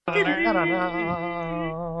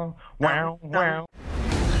Wow, wow.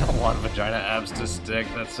 I don't want vagina abs to stick.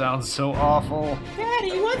 That sounds so awful.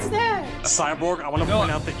 Daddy, what's that? Cyborg, I want to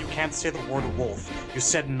point out that you can't say the word wolf. You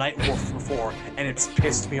said night wolf before, and it's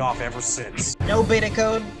pissed me off ever since. No beta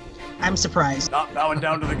code. I'm surprised. Not bowing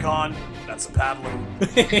down to the con. That's a paddling.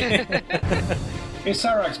 Hey,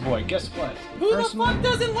 Cyrax boy, guess what? Who the fuck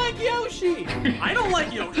doesn't like Yoshi? I don't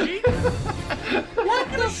like Yoshi.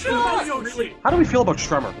 What the fuck? Yoshi. How do we feel about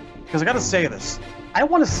Strummer? Because I gotta say this. I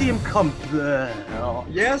want to see him come.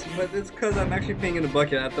 Yes, but it's because I'm actually peeing in the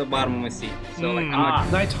bucket at the bottom of my seat. So,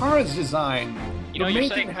 Naitara's design. You know, you're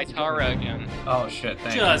saying Naitara again. Oh shit,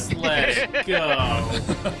 thank you. Just let it go.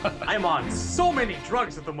 I'm on so many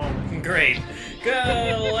drugs at the moment. Great.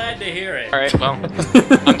 Glad to hear it. Alright, well,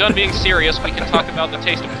 I'm done being serious. We can talk about the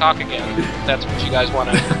taste of cock again. If that's what you guys want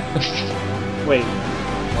to. Wait.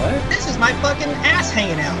 What? This is my fucking ass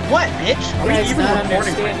hanging out. What, bitch? Are we That's even not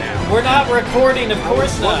recording right understand- now? We're not recording, of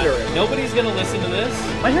course not. wondering. Nobody's gonna listen to this.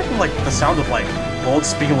 I hear like the sound of like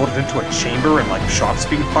bullets being loaded into a chamber and like shots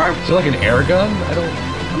being fired. Is it like an air gun? I don't.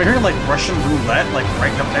 I'm hearing like Russian roulette like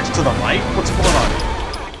right up next to the mic. What's going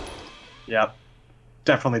on? Yep.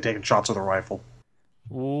 Definitely taking shots with a rifle.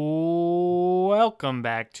 Welcome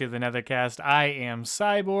back to the Nethercast. I am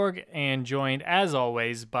Cyborg and joined as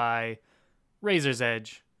always by Razor's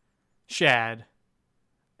Edge, Shad,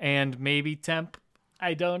 and maybe Temp.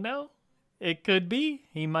 I don't know. It could be.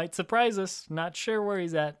 He might surprise us. Not sure where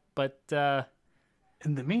he's at, but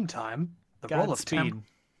In the meantime, the role of Godspeed.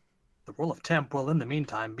 Temp will in the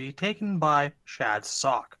meantime be taken by Shad's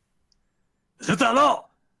sock. Zut alors!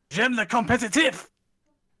 J'aime le compétitif!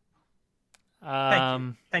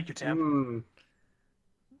 Thank you, Temp.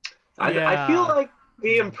 Yeah. I feel like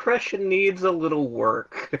the impression needs a little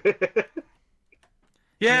work.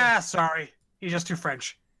 Yeah, sorry. He's just too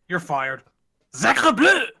French. You're fired. Sacre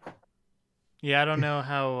bleu! Yeah, I don't know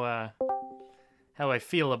how I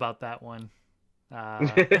feel about that one.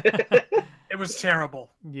 It was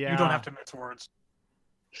terrible. Yeah. You don't have to mince words.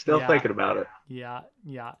 Still Yeah. thinking about it. Yeah.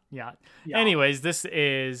 Yeah. Anyways, this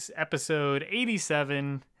is episode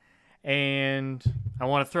 87, and I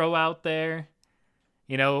want to throw out there,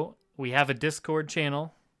 we have a Discord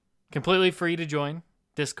channel, completely free to join.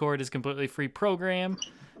 Discord is completely free program,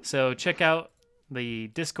 so check out the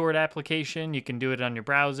Discord application. You can do it on your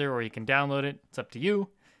browser or you can download it. It's up to you.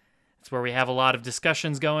 It's where we have a lot of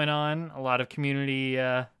discussions going on, a lot of community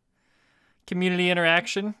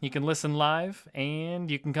interaction. You can listen live,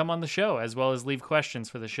 and you can come on the show, as well as leave questions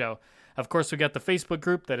for the show. Of course, we got the Facebook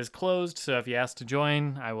group that is closed, so if you ask to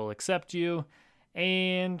join, I will accept you.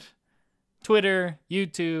 And Twitter,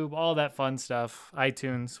 YouTube, all that fun stuff,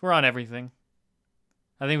 iTunes, we're on everything.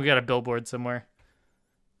 I think we got a billboard somewhere.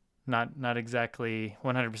 Not exactly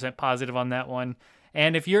 100% positive on that one.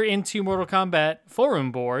 And if you're into Mortal Kombat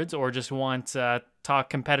forum boards or just want talk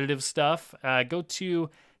competitive stuff, go to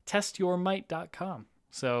testyourmight.com.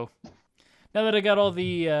 So now that I got all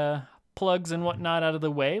the plugs and whatnot out of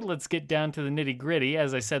the way, let's get down to the nitty gritty.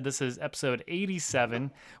 As I said, this is episode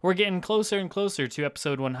 87. We're getting closer and closer to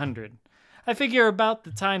episode 100. I figure about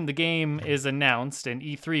the time the game is announced and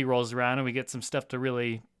E3 rolls around and we get some stuff to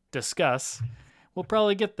really discuss, we'll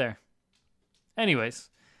probably get there. Anyways,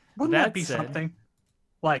 Wouldn't that that be said- something?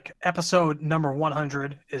 Like, episode number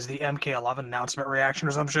 100 is the MK11 announcement reaction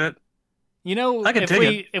or some shit? I could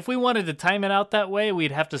dig if we wanted to time it out that way,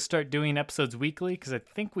 we'd have to start doing episodes weekly, because I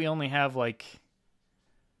think we only have it's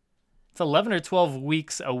 11 or 12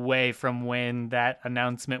 weeks away from when that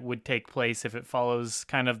announcement would take place if it follows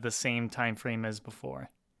kind of the same time frame as before.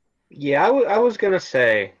 Yeah, I was gonna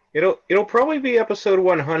say it'll probably be episode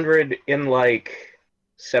 100 in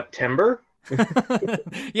September.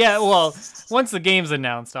 Yeah, well, once the game's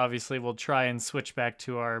announced, obviously we'll try and switch back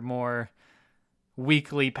to our more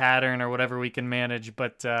weekly pattern or whatever we can manage.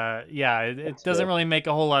 But it doesn't really make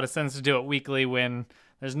a whole lot of sense to do it weekly when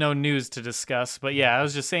there's no news to discuss. But yeah, I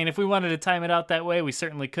was just saying if we wanted to time it out that way, we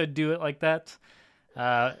certainly could do it like that.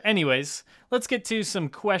 Anyways, let's get to some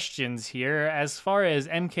questions here. As far as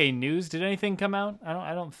MK news, did anything come out?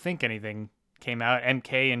 I don't think anything came out.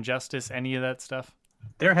 MK, Injustice, any of that stuff?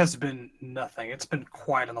 There has been nothing. It's been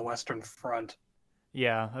quiet on the Western Front.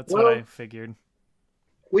 Yeah, that's Well, what I figured.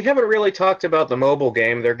 We haven't really talked about the mobile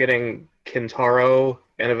game. They're getting Kintaro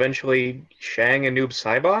and eventually Shang and Noob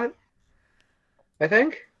Saibot, I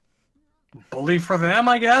think. Bully for them,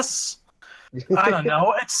 I guess. I don't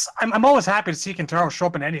know. I'm always happy to see Kentaro show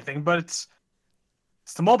up in anything, but it's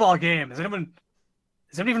the mobile game. Is anyone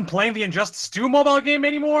even playing the Injustice 2 mobile game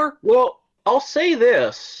anymore? Well, I'll say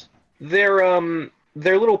this. They're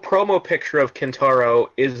their little promo picture of Kintaro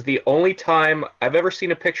is the only time I've ever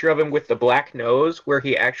seen a picture of him with the black nose where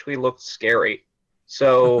he actually looked scary.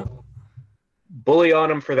 So, bully on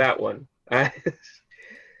him for that one.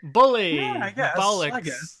 Bully! Yeah, I guess.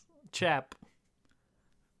 Bollocks. Chap.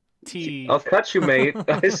 T. I'll cut you, mate.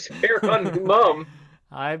 I swear on your mom.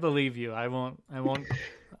 I believe you. I won't.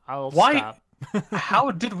 I'll Why? stop.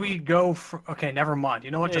 How did we go from... Okay, never mind.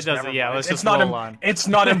 You know what? It Just doesn't. never Yeah, mind. let's It's just not roll on. It's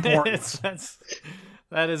not important.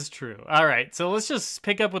 That is true. All right, so let's just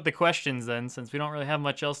pick up with the questions then, since we don't really have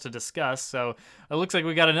much else to discuss. So it looks like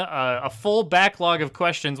we got a full backlog of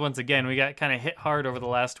questions once again. We got kind of hit hard over the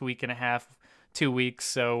last week and a half, 2 weeks.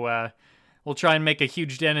 So we'll try and make a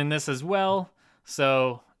huge dent in this as well.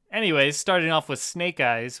 So anyways, starting off with Snake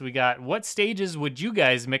Eyes, we got, what stages would you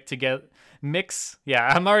guys mix? Yeah,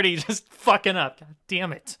 I'm already just fucking up. God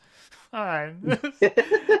damn it. All right.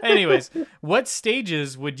 Anyways, what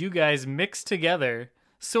stages would you guys mix together,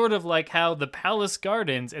 sort of like how the Palace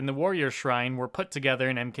Gardens and the Warrior Shrine were put together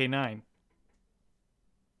in MK9?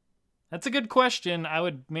 That's a good question.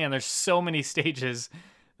 There's so many stages.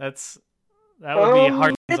 That would be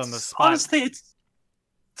hard on the spot. Honestly,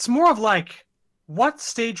 it's more of like, what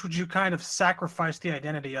stage would you kind of sacrifice the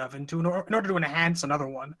identity of in order to enhance another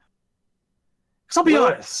one? Because I'll be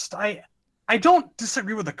honest, I don't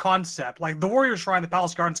disagree with the concept. Like, the Warrior Shrine, the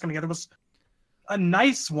Palace Gardens coming together was a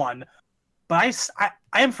nice one, but I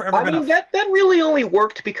am forever I mean, that really only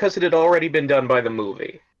worked because it had already been done by the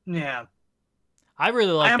movie. Yeah. I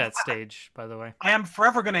really like that stage, by the way. I am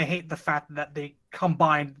forever going to hate the fact that they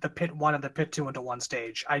combined the Pit 1 and the Pit 2 into one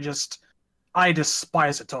stage. I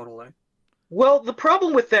despise it totally. Well, the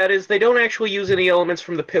problem with that is they don't actually use any elements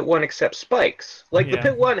from the Pit 1 except spikes. Like, the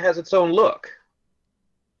Pit 1 has its own look.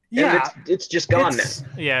 Yeah. And it's just gone now.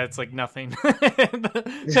 Yeah, it's like nothing.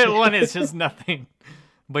 Pit 1 is just nothing.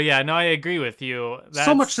 But yeah, no, I agree with you.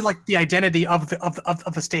 So much to like the identity of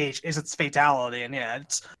the stage is its fatality, and yeah,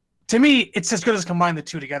 to me it's as good as combine the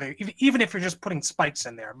two together, even if you're just putting spikes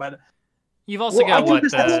in there. But you've also got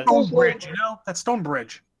that Stone Bridge, that Stone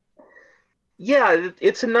Bridge. Yeah,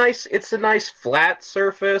 it's a nice flat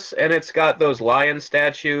surface, and it's got those lion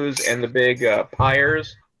statues and the big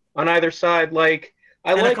pyres on either side. Like,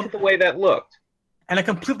 I liked the way that looked. And a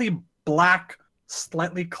completely black,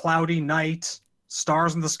 slightly cloudy night,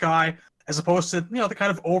 stars in the sky, as opposed to, the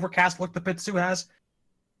kind of overcast look the Pit 2 has.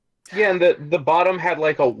 Yeah, and the bottom had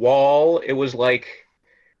like a wall. It was like,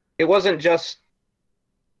 it wasn't just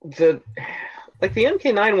the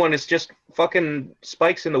MK9 one is just fucking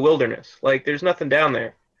spikes in the wilderness. Like, there's nothing down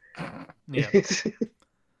there. Yeah. Okay,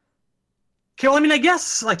 well, I mean, I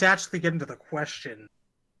guess, like, to actually get into the question,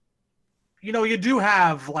 you do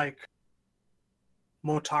have, like,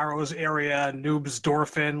 Motaro's area,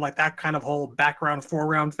 Noobsdorfen, like that kind of whole background,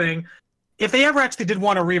 foreground thing. If they ever actually did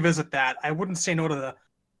want to revisit that, I wouldn't say no to the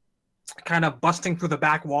kind of busting through the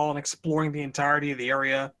back wall and exploring the entirety of the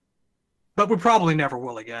area. But we probably never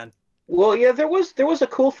will again. Well, yeah, there was a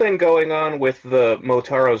cool thing going on with the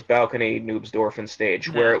Motaro's Balcony Noobsdorfen stage,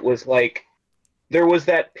 where it was like, there was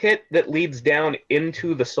that pit that leads down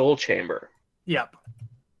into the Soul Chamber. Yep.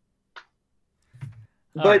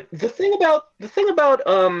 But the thing about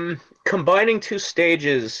combining two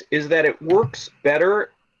stages is that it works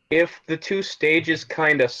better if the two stages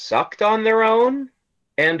kind of sucked on their own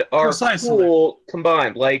and are cool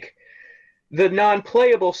combined. Like the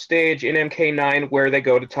non-playable stage in MK9 where they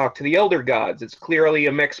go to talk to the Elder Gods. It's clearly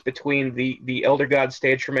a mix between the Elder God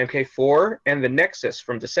stage from MK4 and the Nexus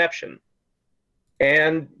from Deception.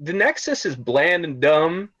 And the Nexus is bland and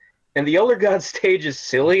dumb, and the Elder God stage is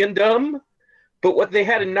silly and dumb. But what they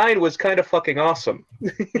had in 9 was kind of fucking awesome.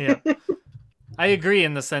 Yeah. I agree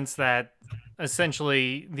in the sense that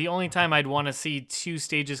essentially the only time I'd want to see two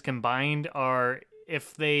stages combined are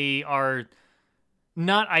if they are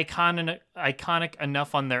not iconic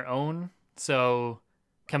enough on their own. So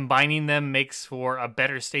combining them makes for a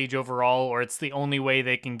better stage overall, or it's the only way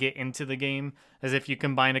they can get into the game, as if you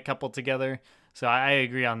combine a couple together. So I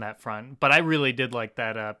agree on that front. But I really did like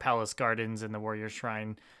that Palace Gardens and the Warrior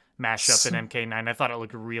Shrine mashup in MK9. I thought it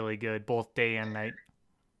looked really good, both day and night.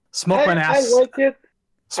 I liked it.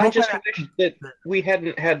 I just wish that we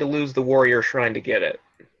hadn't had to lose the Warrior Shrine to get it.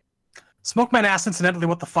 Smokeman asked incidentally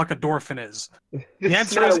what the fuck a Dorfin is. The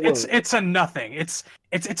answer is it's a nothing. It's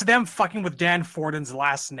them fucking with Dan Forden's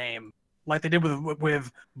last name, like they did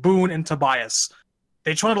with Boone and Tobias.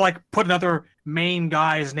 They just wanted to like put another main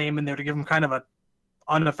guy's name in there to give him kind of a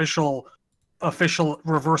unofficial, official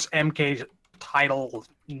reverse MK title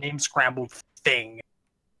name scrambled thing.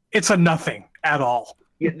 It's a nothing at all.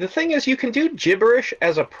 The thing is, you can do gibberish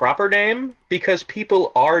as a proper name because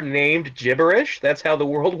people are named gibberish. That's how the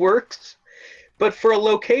world works. But for a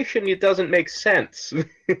location, it doesn't make sense.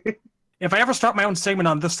 If I ever start my own segment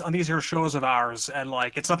on these here shows of ours, and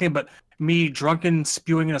like it's nothing but me drunken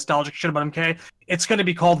spewing nostalgic shit about MK, it's going to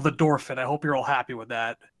be called The Dorfin. I hope you're all happy with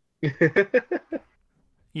that.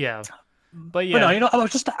 Yeah, but yeah, no, I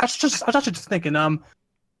was actually just thinking,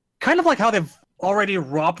 kind of like how they've already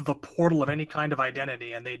robbed the portal of any kind of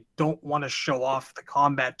identity, and they don't want to show off the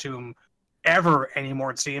combat tomb ever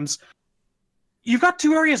anymore. It seems you've got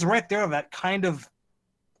two areas right there that kind of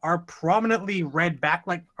are prominently red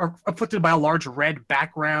are afflicted by a large red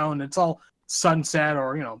background. It's all sunset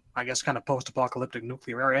or, I guess kind of post-apocalyptic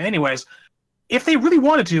nuclear area. Anyways, if they really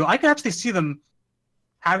wanted to, I could actually see them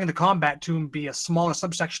having the combat tomb be a smaller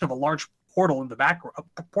subsection of a large portal in the back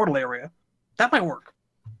portal area. That might work.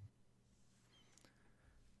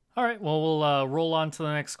 All right, well, we'll roll on to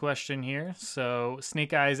the next question here. So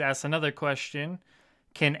Snake Eyes asks another question.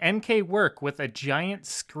 Can MK work with a giant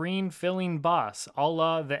screen-filling boss, a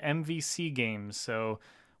la the MVC games? So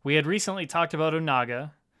we had recently talked about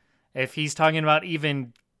Onaga. If he's talking about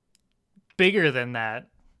even bigger than that,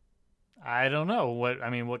 I don't know.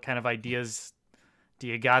 What kind of ideas do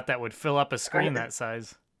you got that would fill up a screen that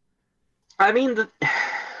size? I mean,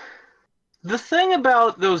 the thing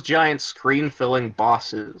about those giant screen-filling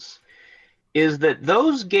bosses is that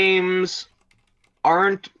those games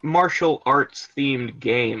aren't martial arts themed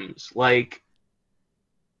games. Like,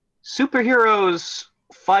 superheroes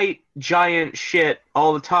fight giant shit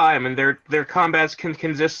all the time, and their combats can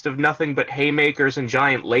consist of nothing but haymakers and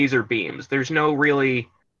giant laser beams. There's no really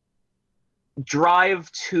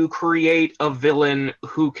drive to create a villain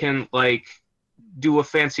who can, like, do a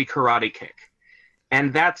fancy karate kick.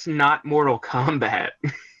 And that's not Mortal Kombat.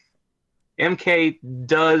 MK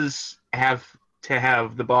does have to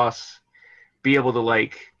have the boss be able to,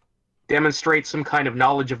 like, demonstrate some kind of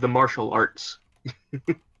knowledge of the martial arts.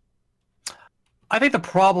 I think the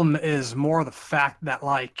problem is more the fact that,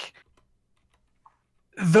 like,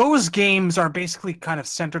 those games are basically kind of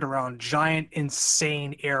centered around giant,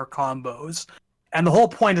 insane air combos. And the whole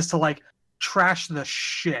point is to, like, trash the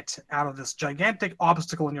shit out of this gigantic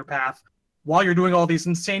obstacle in your path while you're doing all these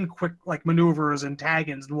insane quick, like, maneuvers and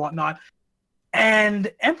tag-ins and whatnot.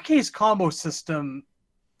 And MK's combo system,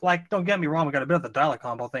 like, don't get me wrong, we got a bit of the dial-up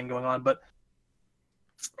combo thing going on, but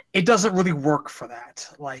it doesn't really work for that.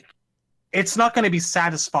 Like, it's not going to be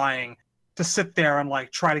satisfying to sit there and,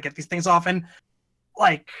 like, try to get these things off and,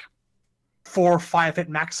 like, 4 or 5 hit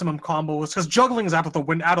maximum combos, because juggling is out of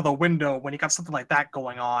the window when you got something like that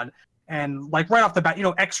going on. And, like, right off the bat,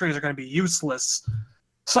 X-rays are going to be useless.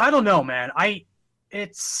 So I don't know, man. I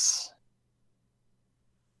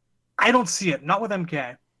don't see it. Not with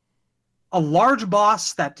MK. A large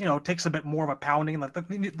boss that, takes a bit more of a pounding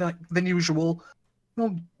than usual.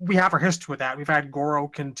 We have our history with that. We've had Goro,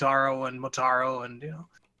 Kintaro, and Motaro, and,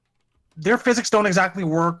 their physics don't exactly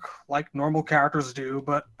work like normal characters do,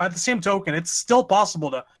 but by the same token, it's still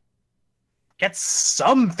possible to get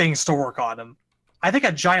some things to work on them. I think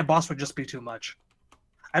a giant boss would just be too much.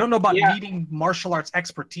 I don't know about needing martial arts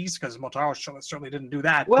expertise, because Motaro certainly didn't do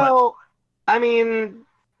that. Well, I mean,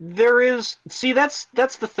 there is... See, that's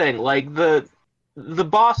the thing. Like, the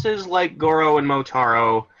bosses like Goro and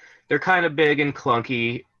Motaro, they're kind of big and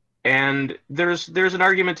clunky, and there's an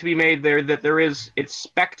argument to be made there that it's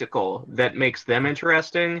spectacle that makes them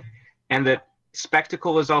interesting, and that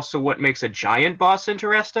spectacle is also what makes a giant boss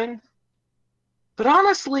interesting. But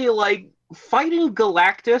honestly, like, fighting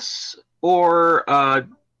Galactus or,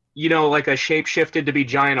 like a shapeshifted to be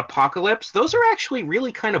giant Apocalypse, those are actually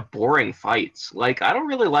really kind of boring fights. Like, I don't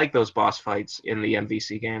really like those boss fights in the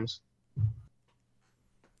MVC games.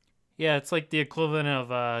 Yeah, it's like the equivalent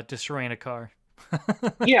of destroying a car.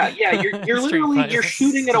 Yeah, you're literally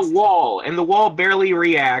shooting at a wall, and the wall barely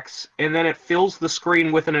reacts, and then it fills the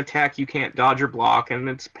screen with an attack you can't dodge or block, and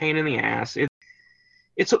it's a pain in the ass.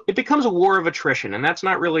 It becomes a war of attrition, and that's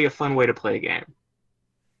not really a fun way to play a game.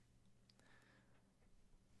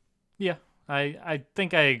 Yeah, I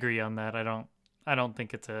think I agree on that. I don't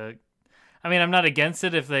think it's a... I mean, I'm not against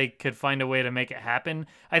it if they could find a way to make it happen.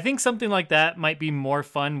 I think something like that might be more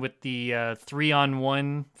fun with the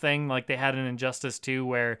 3-on-1 thing like they had in Injustice 2,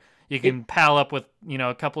 where you can pal up with,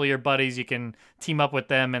 a couple of your buddies, you can team up with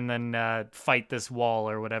them and then fight this wall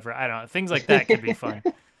or whatever. I don't know. Things like that could be fun.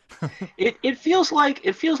 It feels like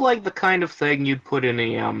the kind of thing you'd put in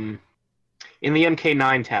the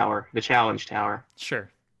MK9 tower, the challenge tower. Sure.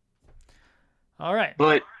 All right.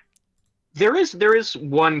 But There is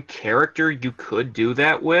one character you could do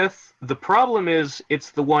that with. The problem is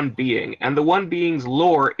it's the one being, and the one being's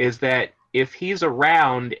lore is that if he's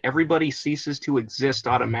around, everybody ceases to exist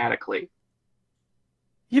automatically.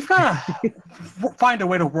 You've got to find a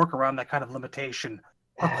way to work around that kind of limitation.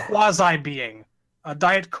 A quasi-being. A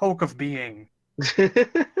Diet Coke of being.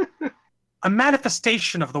 A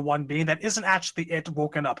manifestation of the one being that isn't actually it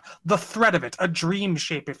woken up. The thread of it. A dream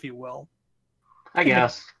shape, if you will. I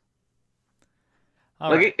guess.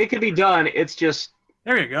 It could be done, it's just...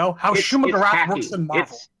 There you go. How Shumagarath works in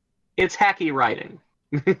Marvel. It's hacky writing.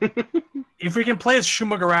 If we can play as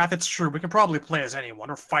Shumagarath, it's true. We can probably play as anyone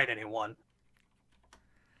or fight anyone.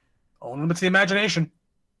 Only limits the imagination.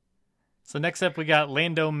 So next up, we got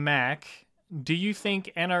Lando Mac. Do you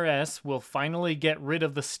think NRS will finally get rid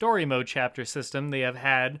of the story mode chapter system they have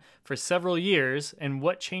had for several years, and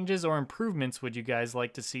what changes or improvements would you guys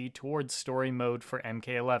like to see towards story mode for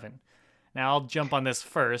MK11? Now, I'll jump on this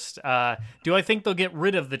first. Do I think they'll get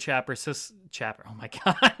rid of the chapter? Oh my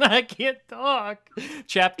god, I can't talk.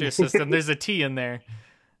 Chapter system. There's a T in there.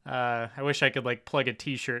 I wish I could like plug a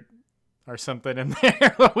T-shirt or something in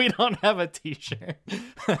there, but we don't have a T-shirt.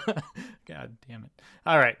 God damn it.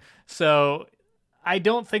 All right, so I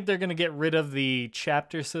don't think they're gonna get rid of the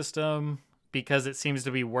chapter system because it seems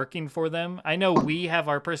to be working for them. I know we have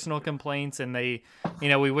our personal complaints and we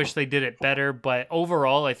wish they did it better, but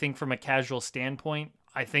overall, I think from a casual standpoint,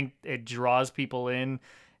 I think it draws people in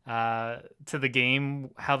to the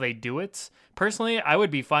game, how they do it. Personally, I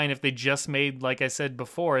would be fine if they just made, like I said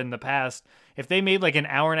before in the past, if they made like an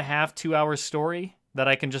hour and a half, 2 hour story that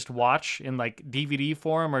I can just watch in like DVD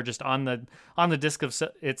form or just on the disc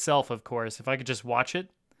itself, of course, if I could just watch it,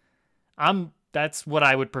 that's what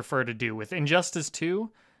I would prefer to do. With Injustice 2,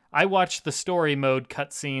 I watched the story mode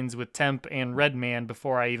cutscenes with Temp and Redman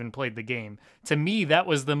before I even played the game. To me, that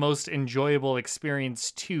was the most enjoyable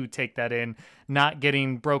experience to take that in, not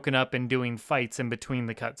getting broken up and doing fights in between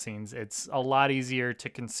the cutscenes. It's a lot easier to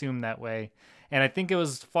consume that way, and I think it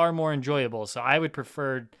was far more enjoyable. So I would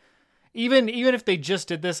prefer, even if they just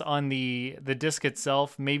did this on the disc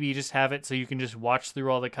itself, maybe you just have it so you can just watch through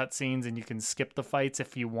all the cutscenes and you can skip the fights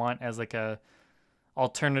if you want as like a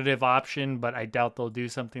alternative option, but I doubt they'll do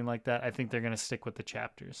something like that. I think they're going to stick with the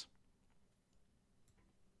chapters.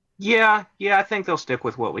 Yeah, I think they'll stick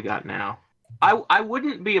with what we got now. I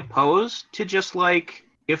wouldn't be opposed to just like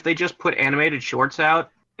if they just put animated shorts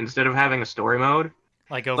out instead of having a story mode.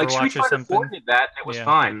 Like Overwatch like Street or Fighter something. 4 did that, it was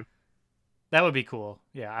fine. That would be cool.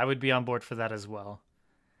 Yeah, I would be on board for that as well.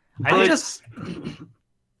 I would just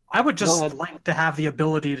like to have the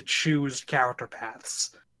ability to choose character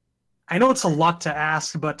paths. I know it's a lot to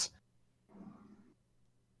ask, but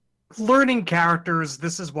learning characters,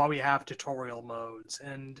 this is why we have tutorial modes,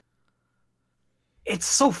 and it's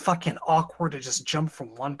so fucking awkward to just jump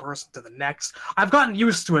from one person to the next. I've gotten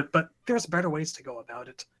used to it, but there's better ways to go about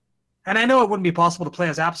it. And I know it wouldn't be possible to play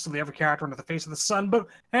as absolutely every character under the face of the sun, but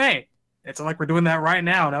hey, it's not like we're doing that right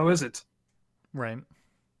now is it? Right.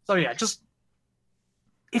 So yeah, just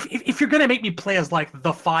if you're gonna make me play as like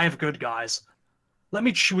the 5 good guys, let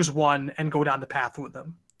me choose one and go down the path with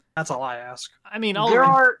them. That's all I ask. I mean,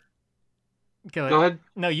 Go ahead.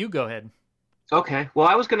 No, you go ahead. Okay. Well,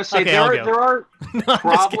 I was going to say Okay, there are No, I'm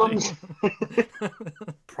problems.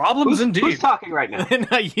 Problems indeed. Who's talking right now?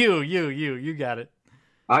 No, you got it.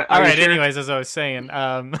 All right. Sure? Anyways, as I was saying,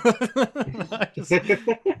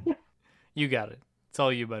 you got it. It's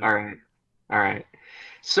all you, buddy. All right.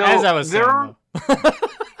 So as I was saying,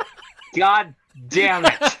 God damn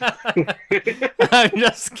it! I'm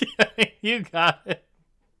just kidding. You got it.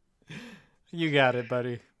 You got it,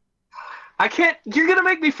 buddy. I can't. You're gonna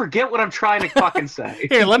make me forget what I'm trying to fucking say.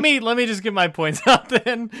 Here, let me just get my points out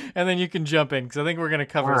then, and then you can jump in because I think we're gonna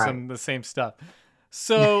cover some of the same stuff.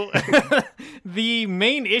 So, the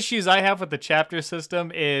main issues I have with the chapter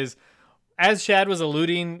system is, as Chad was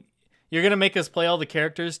alluding, you're gonna make us play all the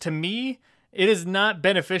characters. To me, it is not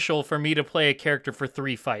beneficial for me to play a character for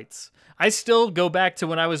 3 fights. I still go back to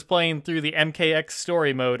when I was playing through the MKX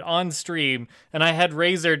story mode on stream, and I had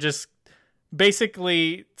Razor just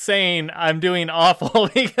basically saying I'm doing awful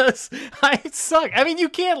because I suck. I mean, you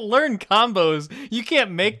can't learn combos. You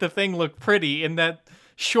can't make the thing look pretty in that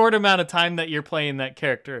short amount of time that you're playing that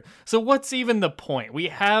character. So what's even the point? We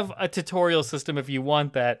have a tutorial system if you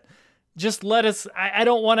want that. Just let us... I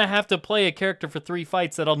don't want to have to play a character for 3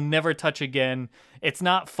 fights that I'll never touch again. It's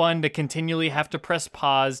not fun to continually have to press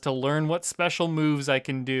pause to learn what special moves I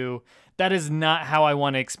can do. That is not how I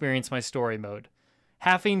want to experience my story mode.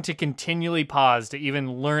 Having to continually pause to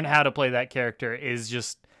even learn how to play that character is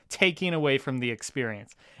just, taking away from the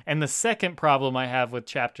experience. And the second problem I have with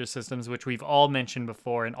chapter systems, which we've all mentioned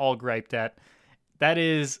before and all griped at, that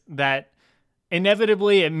is that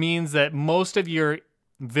inevitably it means that most of your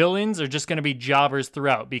villains are just going to be jobbers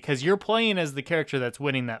throughout because you're playing as the character that's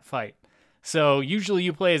winning that fight. So usually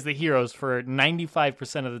you play as the heroes for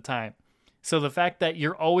 95% of the time. So the fact that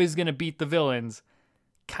you're always going to beat the villains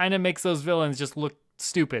kind of makes those villains just look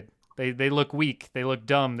stupid. They look weak. They look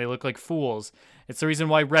dumb. They look like fools. It's the reason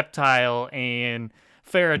why Reptile and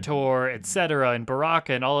Ferritor, etc., and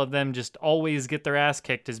Baraka and all of them just always get their ass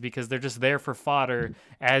kicked is because they're just there for fodder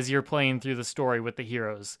as you're playing through the story with the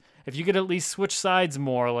heroes. If you could at least switch sides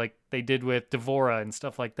more like they did with Devora and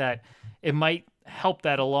stuff like that, it might help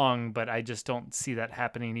that along, but I just don't see that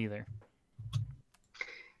happening either.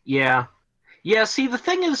 Yeah. Yeah, see, the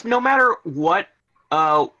thing is, no matter what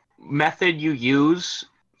method you use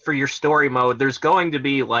for your story mode, there's going to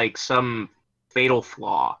be, like, some fatal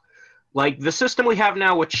flaw. Like, the system we have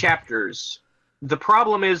now with chapters, the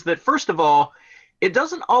problem is that, first of all, it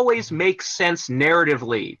doesn't always make sense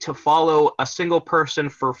narratively to follow a single person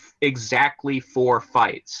for exactly 4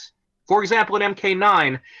 fights. For example, in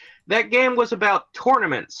MK9, that game was about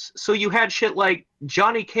tournaments, so you had shit like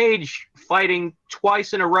Johnny Cage fighting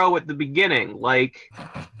twice in a row at the beginning. Like,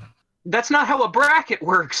 that's not how a bracket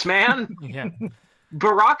works, man. Yeah.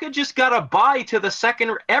 Baraka just got a bye to the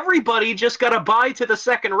second... Everybody just got a bye to the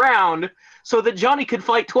second round so that Johnny could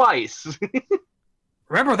fight twice.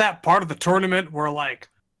 Remember that part of the tournament where, like,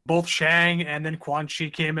 both Shang and then Quan Chi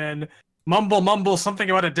came in? Mumble, something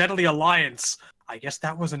about a deadly alliance. I guess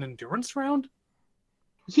that was an endurance round?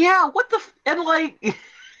 Yeah, what the... And, like...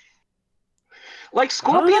 Like,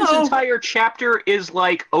 Scorpion's entire chapter is,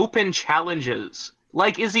 like, open challenges.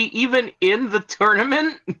 Like, is he even in the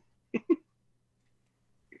tournament?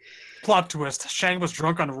 Plot twist. Shang was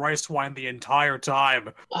drunk on rice wine the entire time.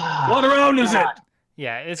 What round is it?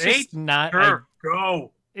 Yeah, it's just not...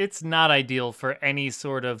 Go. It's not ideal for any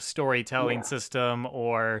sort of storytelling system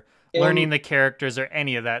or learning the characters or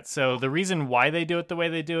any of that. So the reason why they do it the way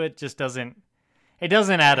they do it just doesn't... It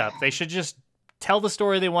doesn't add up. They should just tell the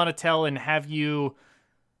story they want to tell and have you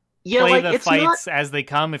play the fights as they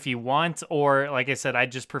come if you want. Or, like I said, I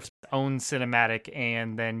just prefer own cinematic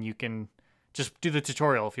and then you can... just do the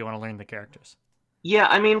tutorial if you want to learn the characters. Yeah,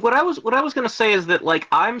 I mean, what I was going to say is that, like,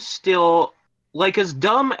 I'm still, like, as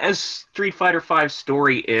dumb as Street Fighter V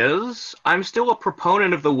story is, I'm still a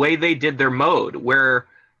proponent of the way they did their mode, where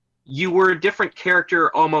you were a different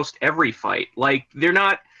character almost every fight. Like, you're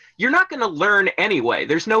not going to learn anyway.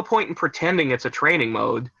 There's no point in pretending it's a training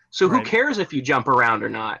mode, so who cares if you jump around or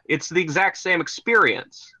not? It's the exact same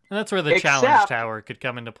experience. And that's where the challenge tower could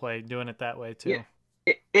come into play, doing it that way, too. Yeah.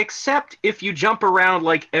 Except if you jump around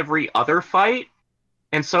like every other fight,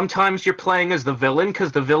 and sometimes you're playing as the villain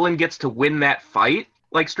because the villain gets to win that fight,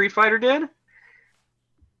 like Street Fighter did,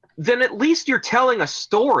 then at least you're telling a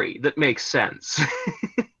story that makes sense.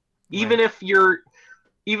 Even if the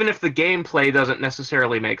gameplay doesn't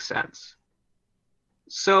necessarily make sense.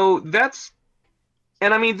 So that's...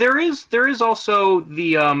 And I mean, there is also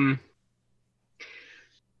the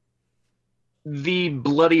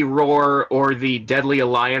Bloody Roar or the Deadly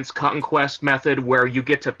Alliance conquest method where you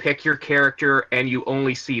get to pick your character and you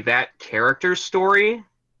only see that character's story.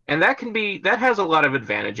 And that has a lot of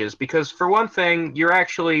advantages because, for one thing, you're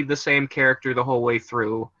actually the same character the whole way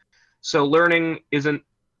through. So learning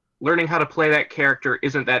how to play that character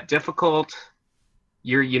isn't that difficult.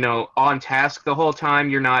 You're, on task the whole time.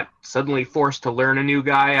 You're not suddenly forced to learn a new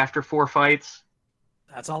guy after 4 fights.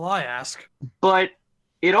 That's all I ask. But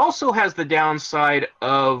it also has the downside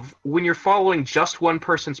of when you're following just one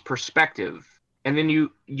person's perspective, and then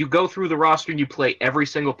you go through the roster and you play every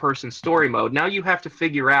single person's story mode, now you have to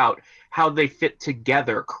figure out how they fit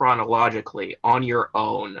together chronologically on your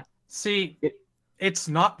own. See, it's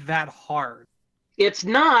not that hard. It's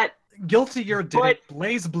not. Guilty Gear did it,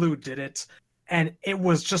 BlazBlue did it, and it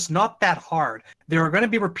was just not that hard. There are going to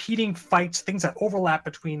be repeating fights, things that overlap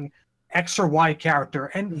between X or Y character,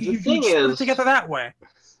 and you put it together that way.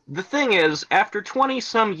 The thing is, after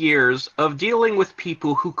 20-some years of dealing with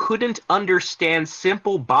people who couldn't understand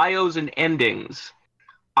simple bios and endings,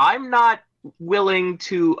 I'm not willing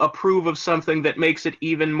to approve of something that makes it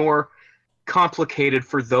even more complicated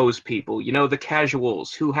for those people. The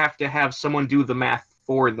casuals who have to have someone do the math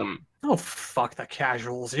for them. Oh, fuck the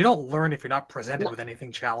casuals. You don't learn if you're not presented with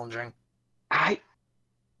anything challenging.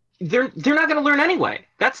 They're not going to learn anyway.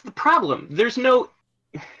 That's the problem. There's no...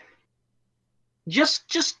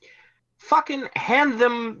 Just fucking hand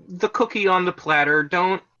them the cookie on the platter.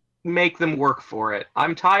 Don't make them work for it.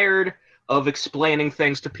 I'm tired of explaining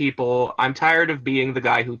things to people. I'm tired of being the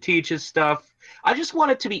guy who teaches stuff. I just want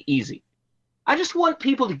it to be easy. I just want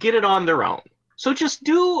people to get it on their own. So just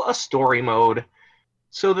do a story mode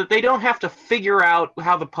so that they don't have to figure out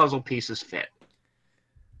how the puzzle pieces fit.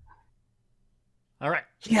 All right.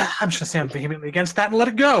 Yeah, I'm just gonna say I'm vehemently against that and let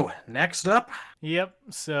it go. Next up. Yep.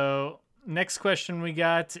 So next question we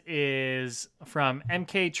got is from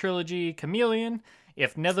MK Trilogy Chameleon.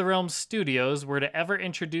 If NetherRealm Studios were to ever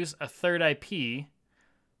introduce a third IP,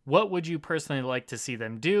 what would you personally like to see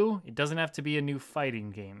them do? It doesn't have to be a new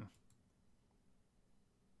fighting game.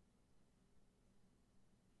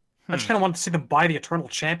 I just kind of want to see them buy the Eternal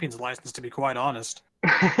Champions license, to be quite honest.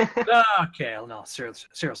 Okay, no,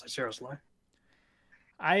 seriously.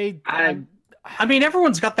 I mean,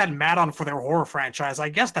 everyone's got that mat on for their horror franchise. I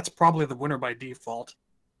guess that's probably the winner by default.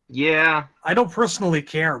 Yeah. I don't personally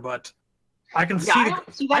care, but I can see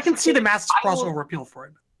the massive crossover appeal for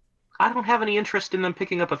it. I don't have any interest in them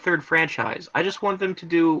picking up a third franchise. I just want them to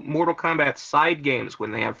do Mortal Kombat side games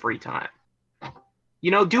when they have free time. You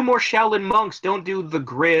know, do more Shaolin Monks. Don't do The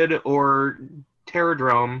Grid or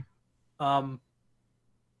Terradrome. Are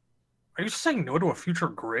you saying no to a future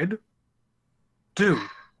Grid? Dude,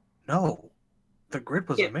 no. The Grid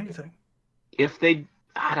was amazing. If they...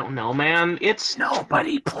 I don't know, man. It's...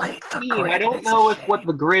 Nobody played The Grid. I don't know what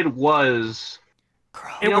The Grid was.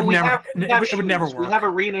 It would never work. We have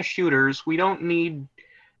arena shooters. We don't need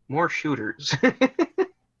more shooters.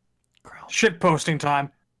 Shit posting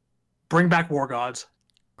time. Bring back War Gods.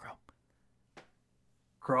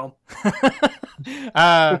 Chrome.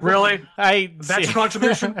 Really? That's your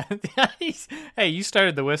contribution? Hey, you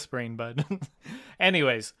started the whispering, bud.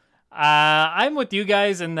 Anyways, I'm with you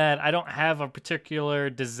guys in that I don't have a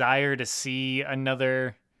particular desire to see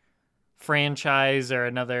another franchise or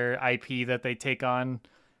another IP that they take on.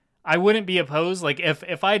 I wouldn't be opposed. Like,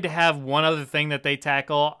 if I'd have one other thing that they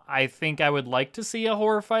tackle, I think I would like to see a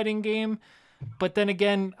horror fighting game. But then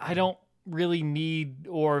again, I don't really need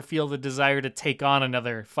or feel the desire to take on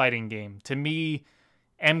another fighting game. To me,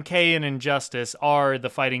 MK and Injustice are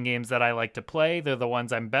the fighting games that I like to play. They're the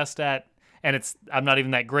ones I'm best at, and I'm not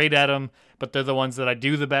even that great at them, but they're the ones that I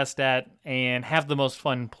do the best at and have the most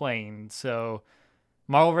fun playing. So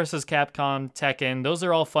Marvel vs. Capcom, Tekken, those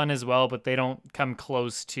are all fun as well, but they don't come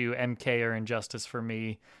close to MK or Injustice for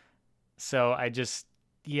me. So I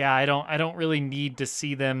don't really need to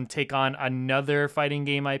see them take on another fighting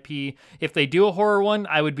game IP. If they do a horror one,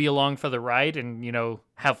 I would be along for the ride and,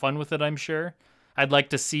 have fun with it, I'm sure. I'd like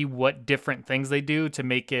to see what different things they do to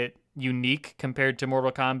make it unique compared to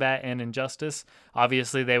Mortal Kombat and Injustice.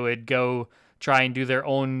 Obviously, they would go try and do their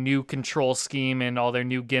own new control scheme and all their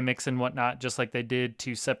new gimmicks and whatnot, just like they did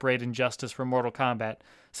to separate Injustice from Mortal Kombat.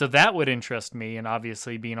 So that would interest me, and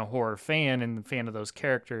obviously being a horror fan and a fan of those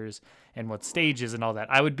characters and what stages and all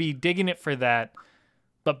that, I would be digging it for that.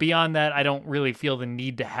 But beyond that, I don't really feel the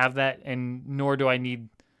need to have that, and nor do I need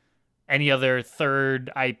any other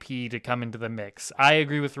third IP to come into the mix. I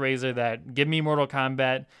agree with Razor that give me Mortal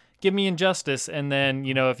Kombat, give me Injustice, and then,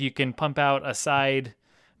 if you can pump out a side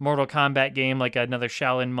Mortal Kombat game like another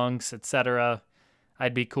Shaolin Monks, etc.,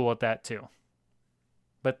 I'd be cool with that too.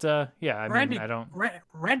 But Randy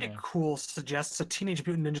Cool suggests a Teenage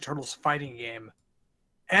Mutant Ninja Turtles fighting game,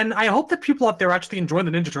 and I hope that people out there actually enjoy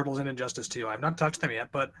the Ninja Turtles and Injustice too. I've not touched them yet,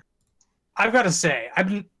 but I've got to say,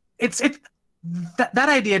 that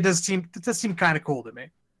idea does seem kind of cool to me.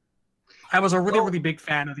 I was a really big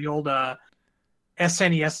fan of the old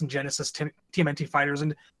SNES and Genesis TMNT fighters,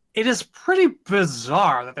 and it is pretty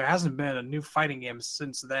bizarre that there hasn't been a new fighting game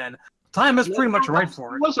since then. Time is pretty much right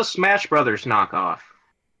for it. It was a Smash Brothers knockoff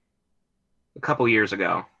a couple years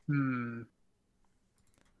ago.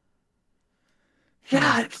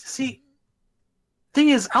 Yeah, see, thing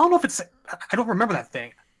is, I don't know if I don't remember that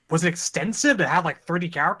thing. Was it extensive to have like 30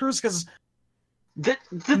 characters? Because the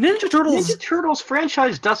Ninja Turtles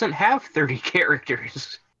franchise doesn't have 30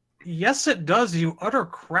 characters. Yes, it does, you utter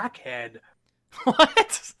crackhead.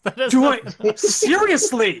 What?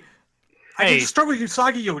 Seriously? I can start with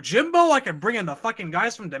Usagi Yojimbo. I can bring in the fucking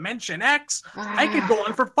guys from Dimension X. I could go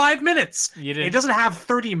on for 5 minutes. It doesn't have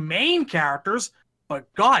 30 main characters,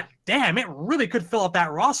 but god damn, it really could fill up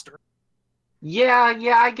that roster. Yeah,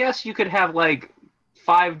 I guess you could have like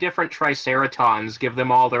 5 different Triceratons, give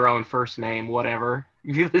them all their own first name, whatever.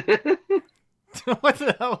 What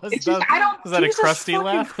the hell was that? Was that a crusty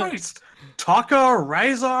laugh? Christ. Taka,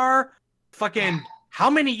 Ryzar, fucking... How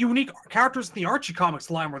many unique characters in the Archie comics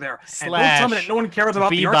line were there? Slash, and don't tell me that no one cares about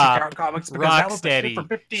the Archie comics because that was the shit for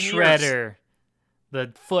 15 Shredder, years.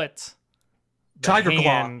 the Foot, the Tiger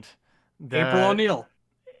Hand, Claw, April O'Neil.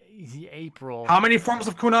 April. How many forms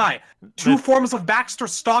of kunai? 2 forms of Baxter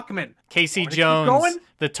Stockman. Casey Wanna keep Jones, going?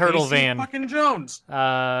 the Turtle Casey Van. fucking Jones.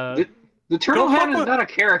 The Turtle Don't Van fuck is with- not a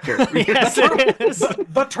character. Yes, it is.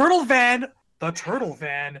 The Turtle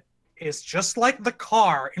Van is just like the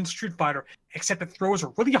car in Street Fighter, except it throws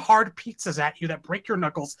really hard pizzas at you that break your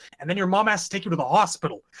knuckles, and then your mom has to take you to the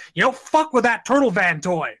hospital. You don't fuck with that Turtle Van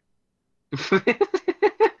toy.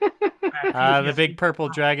 The big purple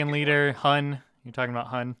dragon leader, Hun. You're talking about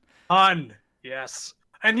Hun. Hun, yes.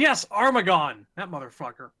 And yes, Armagon, that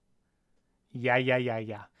motherfucker. Yeah. Yeah,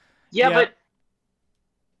 but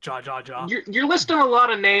Ja. you're listing a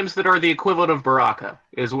lot of names that are the equivalent of Baraka,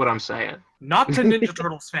 is what I'm saying. Not to Ninja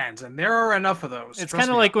Turtles fans, and there are enough of those. It's Trust kind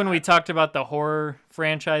of me like on when we that. talked about the horror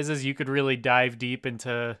franchises. You could really dive deep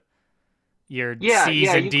into your Yeah, C's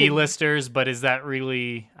yeah, and you D could- listers, but is that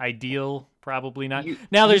really ideal? Probably not. You-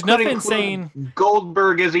 Now, there's you could nothing include saying...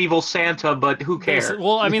 Goldberg as evil Santa, but who cares?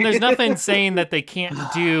 Well, I mean, there's nothing saying that they can't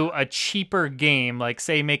do a cheaper game, like,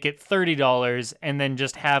 say, make it $30 and then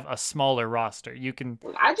just have a smaller roster. You can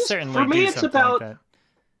certainly for me, do it's something about like that.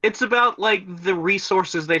 it's about like the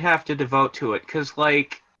resources they'd have to devote to it, because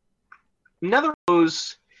like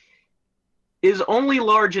Netherrose is only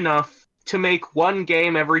large enough to make one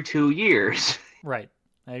game every 2 years. Right.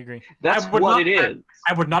 I agree. That's I would what not- it is.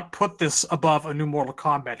 I would not put this above a new Mortal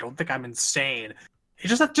Kombat. I don't think I'm insane. It's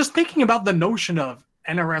just that just thinking about the notion of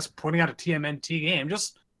NRS putting out a TMNT game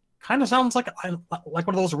just kind of sounds like one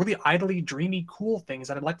of those really idly dreamy, cool things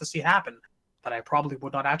that I'd like to see happen, that I probably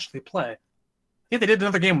would not actually play. Yeah, they did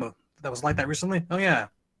another game that was like that recently. Oh yeah.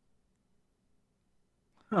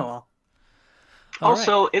 Oh well.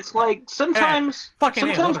 Also, it's like sometimes fucking A,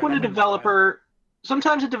 sometimes love it. when I'm a into developer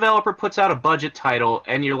sometimes a developer puts out a budget title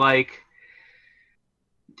and you're like,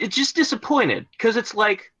 it's just disappointed, because it's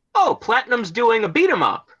like, oh, Platinum's doing a beat 'em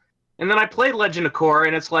up, and then I played Legend of Korra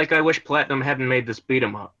and it's like, I wish Platinum hadn't made this beat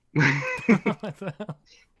 'em up. What the hell?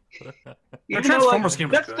 You Their know, Transformers game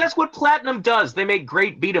was good. that's what Platinum does. They make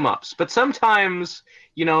great beat 'em ups, but sometimes,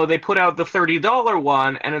 you know, they put out the $30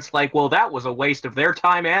 one and it's like, well, that was a waste of their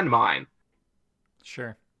time and mine.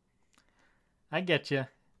 Sure. I get you.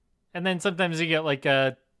 And then sometimes you get like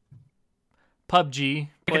a PUBG.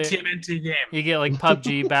 Like a TMNT game. You get like PUBG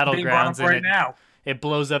Being brought up Battlegrounds, and right now. it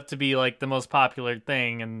blows up to be like the most popular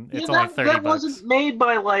thing, and it's Yeah, only $30. that wasn't made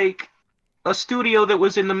by like a studio that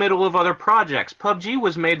was in the middle of other projects. PUBG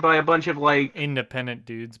was made by a bunch of like independent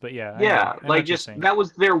dudes, but yeah. I yeah, know what like you're just saying. that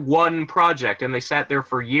was their one project, and they sat there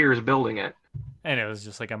for years building it. And it was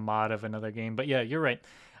just like a mod of another game. But yeah, you're right.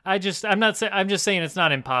 I'm just saying it's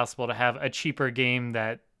not impossible to have a cheaper game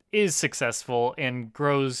that is successful and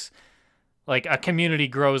grows, like a community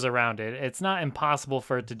grows around it. It's not impossible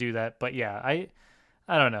for it to do that. But yeah, I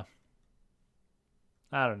don't know.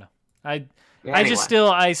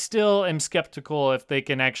 I still am skeptical if they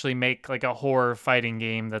can actually make like a horror fighting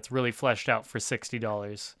game that's really fleshed out for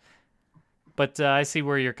 $60. But I see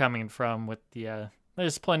where you're coming from with the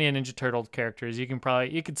there's plenty of Ninja Turtle characters. You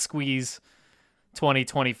could squeeze 20,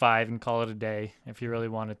 25 and call it a day if you really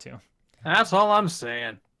wanted to. That's all I'm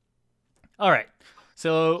saying. All right.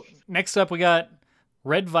 So next up we got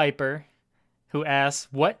Red Viper, who asks,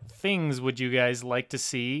 what things would you guys like to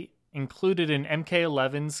see included in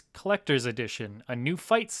MK11's Collector's Edition? A new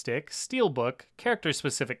fight stick, steelbook,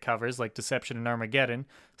 character-specific covers like Deception and Armageddon,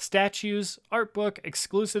 statues, art book,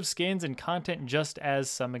 exclusive skins, and content, just as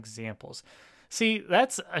some examples. See,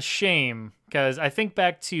 that's a shame, because I think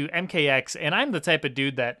back to MKX, and I'm the type of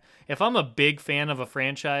dude that if I'm a big fan of a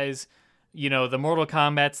franchise, you know, the Mortal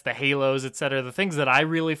Kombats, the Halos, etc., the things that I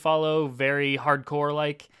really follow very hardcore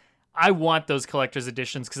like, I want those collector's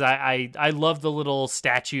editions because I love the little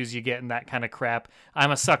statues you get and that kind of crap.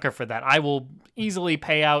 I'm a sucker for that. I will easily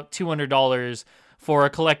pay out $200 for a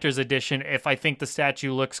collector's edition if I think the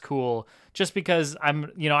statue looks cool, just because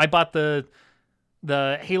I bought the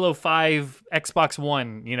Halo 5 Xbox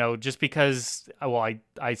One, just because, I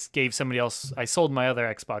gave somebody else, I sold my other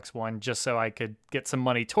Xbox One just so I could get some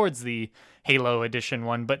money towards the Halo edition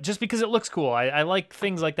one, but just because it looks cool. I like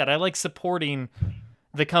things like that. I like supporting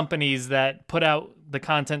the companies that put out the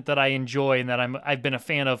content that I enjoy and that I've been a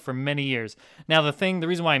fan of for many years. Now, the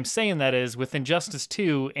reason why I'm saying that is with Injustice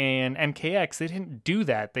 2 and MKX, they didn't do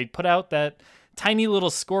that. They put out that tiny little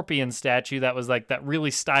scorpion statue that was like that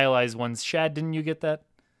really stylized one. Shad, didn't you get that?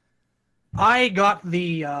 I got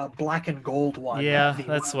the black and gold one. Yeah,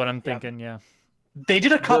 that's what I'm thinking, yeah. They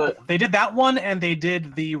did a couple. They did that one, and they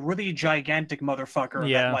did the really gigantic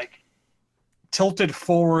motherfucker that, tilted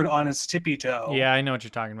forward on his tippy toe. Yeah, I know what you're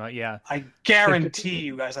talking about, yeah. I guarantee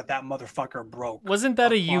you guys that motherfucker broke. Wasn't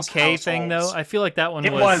that a UK thing, though? I feel like that one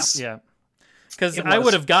was. Yeah. Because I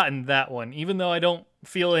would have gotten that one, even though I don't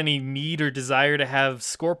feel any need or desire to have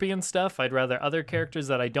Scorpion stuff. I'd rather other characters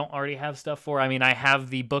that I don't already have stuff for. I mean, I have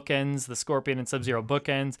the bookends, the Scorpion and Sub-Zero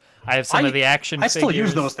bookends. I have some of the action figures. I still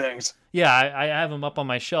use those things. Yeah, I have them up on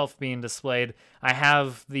my shelf being displayed. I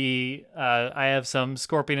have I have some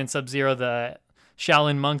Scorpion and Sub-Zero, the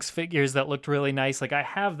Shaolin Monks figures that looked really nice. Like, I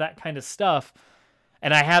have that kind of stuff.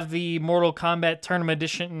 And I have the Mortal Kombat Tournament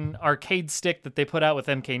Edition arcade stick that they put out with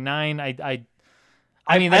MK9.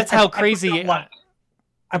 I mean, that's how crazy.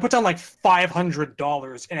 I put down like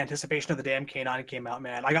 $500 in anticipation of the damn K9 came out,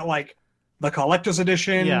 man. I got like the collector's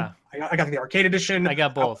edition. Yeah. I got the arcade edition. I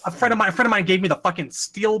got both. A friend of mine gave me the fucking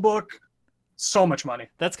Steelbook. So much money.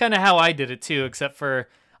 That's kind of how I did it too, except for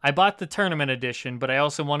I bought the tournament edition, but I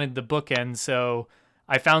also wanted the bookend, so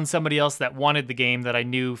I found somebody else that wanted the game that I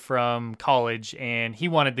knew from college, and he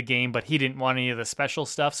wanted the game, but he didn't want any of the special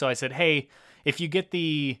stuff. So I said, hey, if you get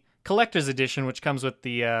the collector's edition, which comes with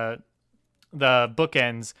the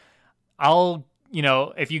bookends, I'll,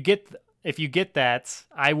 if you get that,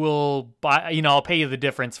 I will buy, I'll pay you the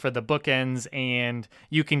difference for the bookends, and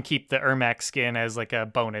you can keep the Ermac skin as like a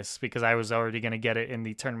bonus because I was already going to get it in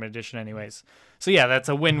the tournament edition anyways. So yeah, that's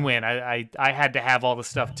a win-win. I had to have all the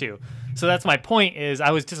stuff too. So that's my point, is I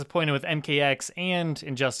was disappointed with MKX and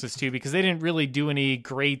Injustice 2 because they didn't really do any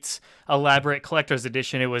great elaborate collector's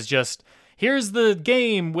edition. It was just, here's the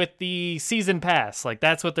game with the season pass. Like,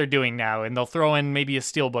 that's what they're doing now, and they'll throw in maybe a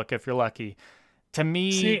steelbook if you're lucky. To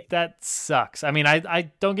me, that sucks. I mean,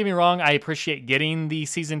 I don't get me wrong, I appreciate getting the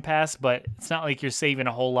season pass, but it's not like you're saving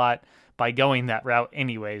a whole lot by going that route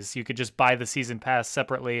anyways. You could just buy the season pass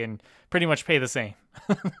separately and pretty much pay the same.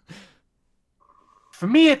 For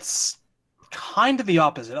me, it's kind of the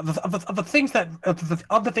opposite of the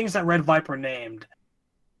things that Red Viper named.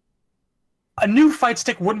 A new fight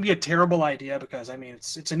stick wouldn't be a terrible idea because, I mean,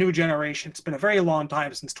 it's a new generation. It's been a very long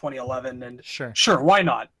time since 2011, and sure, why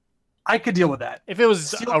not? I could deal with that. If it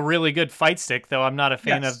was a really good fight stick, though, I'm not a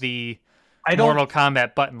fan of the Mortal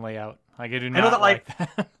Kombat button layout. Like, I do not like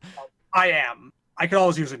that. I am. I could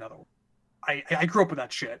always use another one. I grew up with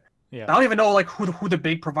that shit. Yeah. I don't even know like who the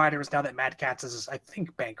big provider is now that Mad Catz is, I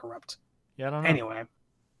think, bankrupt. Yeah, I don't know. Anyway.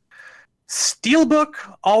 Steelbook,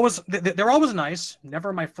 they're always nice.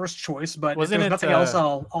 Never my first choice, but if there's nothing else,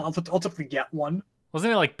 I'll typically get one.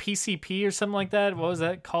 Wasn't it like PCP or something like that? What was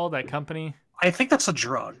that called, that company? I think that's a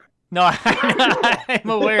drug. No, I'm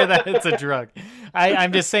aware that it's a drug.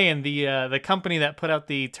 I'm just saying the company that put out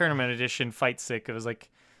the tournament edition fight stick, it was like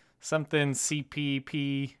something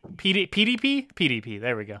PDP.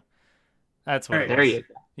 There we go. That's what. There you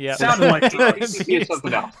go. Yeah. Sounded like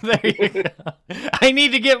something else. There you go. I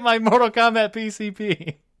need to get my Mortal Kombat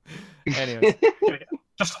PCP. Anyways.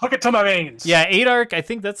 Just hook it to my veins. Yeah, 8-Arc, I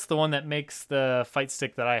think that's the one that makes the fight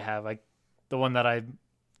stick that I have. The one that I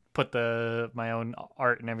put my own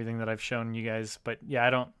art and everything that I've shown you guys. But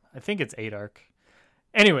yeah, I think it's 8-Arc.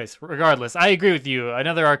 Anyways, regardless, I agree with you.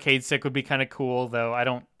 Another arcade stick would be kind of cool, though I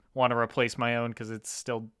don't want to replace my own because it's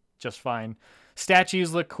still just fine.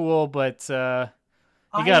 Statues look cool, but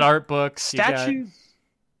you got art books. Statues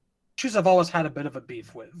I've always had a bit of a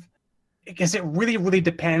beef with. Because it really, really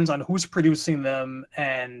depends on who's producing them,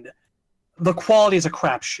 and the quality is a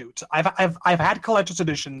crapshoot. I've had collector's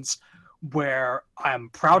editions where I'm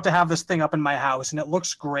proud to have this thing up in my house, and it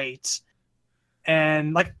looks great.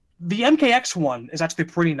 And like the MKX one is actually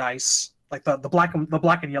pretty nice. Like the black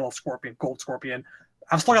and yellow Scorpion, gold Scorpion.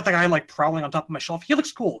 I've still got the guy like prowling on top of my shelf. He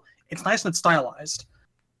looks cool. It's nice and it's stylized.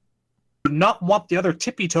 Do not want the other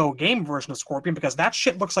tippy toe game version of Scorpion because that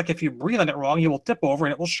shit looks like if you breathe on it wrong, you will tip over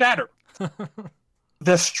and it will shatter.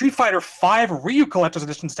 The Street Fighter V Ryu Collector's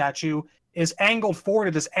Edition statue is angled forward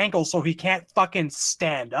at his ankle so he can't fucking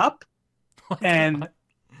stand up. And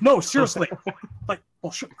no, seriously, like,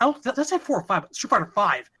 well, let's say 4 or 5, but Street Fighter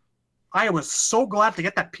V, I was so glad to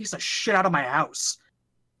get that piece of shit out of my house.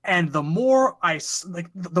 And the more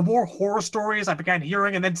the more horror stories I began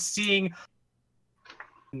hearing and then seeing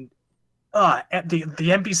at the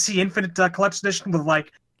NBC Infinite Collector's Edition with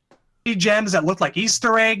like gems that look like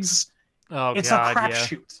Easter eggs. Oh, it's God, a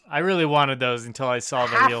crapshoot. I really wanted those until I saw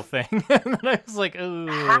the real thing. And then I was like, ooh.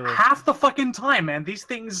 Half the fucking time, man. These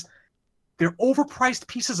things, they're overpriced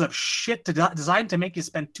pieces of shit designed to make you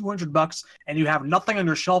spend $200 and you have nothing on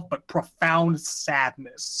your shelf but profound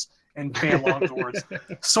sadness and fail onwards.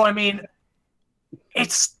 So, I mean,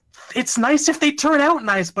 it's nice if they turn out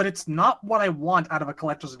nice, but it's not what I want out of a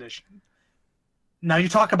collector's edition. Now you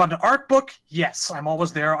talk about an art book. Yes, I'm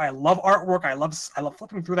always there. I love artwork. I love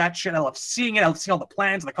flipping through that shit. I love seeing it. I love seeing all the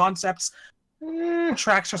plans and the concepts.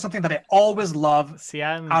 Tracks are something that I always love See,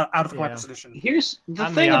 I'm out of collector's edition. Here's the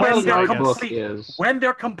I'm thing the about opposite. an art When they're book complete. is When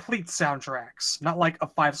they're complete soundtracks, not like a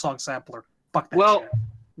 5-song sampler. Fuck that well, shit.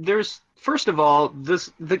 there's first of all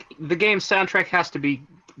the game's soundtrack has to be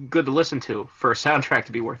good to listen to for a soundtrack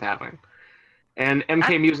to be worth having, and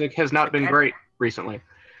MK Music has not been great recently.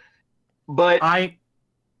 But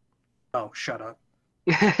Oh, shut up.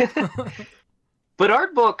 but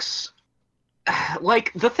art books,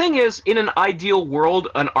 like, the thing is, in an ideal world,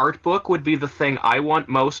 an art book would be the thing I want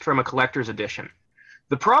most from a collector's edition.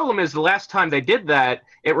 The problem is, the last time they did that,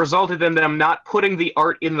 it resulted in them not putting the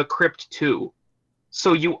art in the crypt too.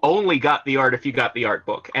 So you only got the art if you got the art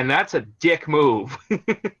book, and that's a dick move.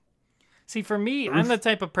 See, for me, I'm the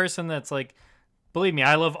type of person that's like, believe me,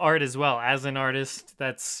 I love art as well. As an artist,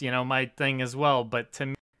 that's, my thing as well. But to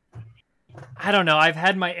me, I don't know. I've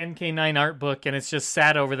had my MK9 art book, and it's just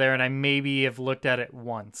sat over there, and I maybe have looked at it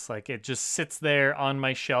once. Like, it just sits there on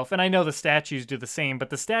my shelf. And I know the statues do the same, but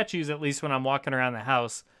the statues, at least when I'm walking around the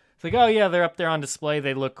house, it's like, oh, yeah, they're up there on display.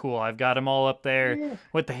 They look cool. I've got them all up there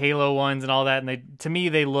with the Halo ones and all that, and to me,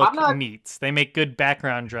 they look neat. They make good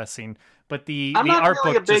background dressing. But the art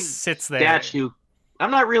book just sits there. I'm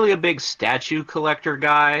not really a big statue collector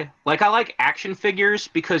guy. Like, I like action figures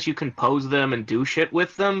because you can pose them and do shit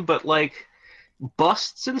with them, but, like,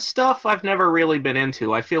 busts and stuff I've never really been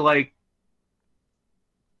into. I feel like...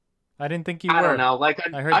 I didn't think you were. I don't know. Like,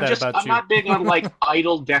 I heard that about you. I'm not big on, like,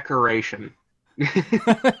 idle decoration.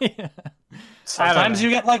 Yeah. Sometimes you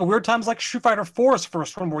get, like, weird times like Street Fighter 4's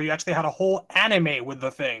first one where you actually had a whole anime with the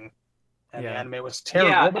thing. And the anime was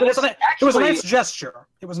terrible, but it was a nice gesture.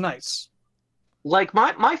 It was nice. Like,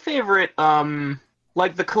 my favorite,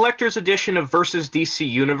 like, the collector's edition of Versus DC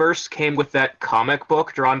Universe came with that comic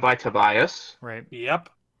book drawn by Tobias. Right. Yep.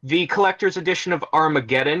 The collector's edition of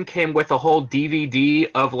Armageddon came with a whole DVD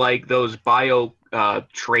of, like, those bio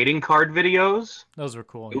trading card videos. Those were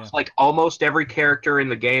cool, It was like almost every character in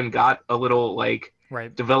the game got a little, like,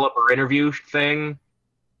 developer interview thing.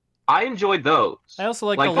 I enjoyed those. I also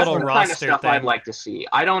like the little that's the roster kind of stuff thing. I'd like to see.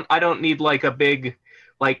 I don't need, like, a big...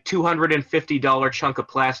 like $250 chunk of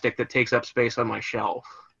plastic that takes up space on my shelf.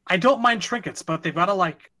 I don't mind trinkets, but they've got to,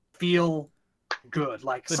 like, feel good.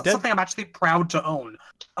 Like, something I'm actually proud to own.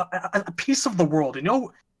 A piece of the world. You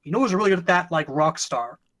know who's really good at that? Like,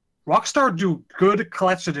 Rockstar. Rockstar do good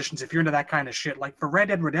collector's editions if you're into that kind of shit. Like, for Red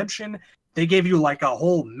Dead Redemption, they gave you, like, a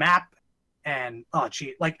whole map and, their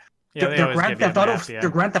Grand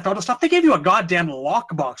Theft Auto stuff. They gave you a goddamn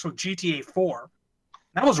lockbox with GTA 4.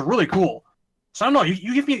 That was really cool. So I don't know.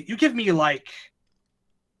 You give me like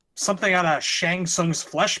something out of Shang Tsung's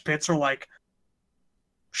Flesh Pits or like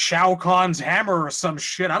Shao Kahn's hammer or some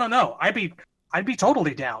shit. I don't know. I'd be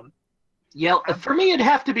totally down. Yeah, for me it'd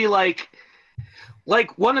have to be like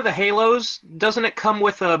one of the Halos. Doesn't it come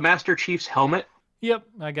with a Master Chief's helmet? Yep,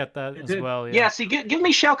 I got that as well. Yeah. See, give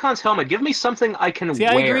me Shao Kahn's helmet. Give me something I can wear.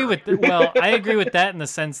 I agree with I agree with that in the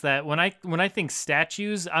sense that when I think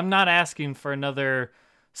statues, I'm not asking for another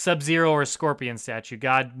Sub-Zero or Scorpion statue.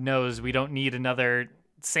 God knows we don't need another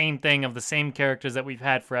same thing of the same characters that we've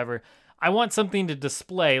had forever. I want something to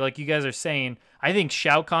display, like you guys are saying. I think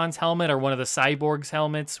Shao Kahn's helmet or one of the Cyborg's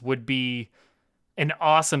helmets would be an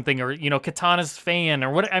awesome thing, or Katana's fan,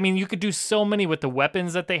 or what. I mean, you could do so many with the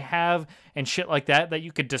weapons that they have and shit like that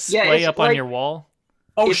you could display up on your wall.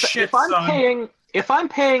 If I'm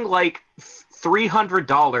paying like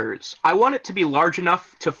 $300, I want it to be large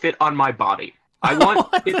enough to fit on my body. I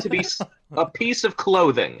want it to be a piece of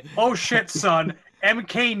clothing. Oh shit, son.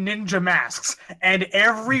 MK Ninja masks, and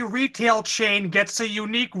every retail chain gets a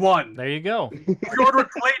unique one. There you go. Pre-order at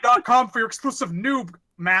Play.com for your exclusive noob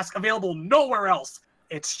mask, available nowhere else.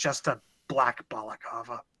 It's just a black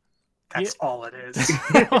balaclava. That's all it is.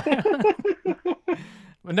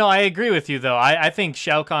 No, I agree with you, though. I think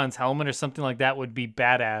Shao Kahn's helmet or something like that would be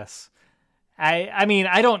badass. I mean,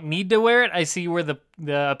 I don't need to wear it. I see where the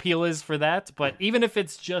appeal is for that. But even if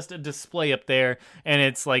it's just a display up there and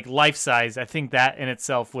it's like life size, I think that in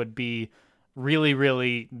itself would be really,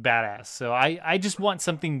 really badass. So I just want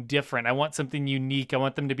something different. I want something unique. I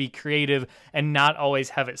want them to be creative and not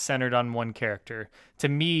always have it centered on one character. To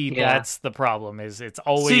me, that's the problem. Is it's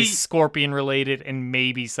always Scorpion related and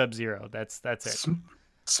maybe Sub-Zero. That's it.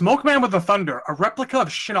 Smokeman with the Thunder, a replica of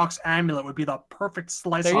Shinnok's amulet would be the perfect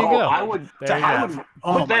slice. There you go. I would put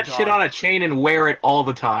that shit on a chain and wear it all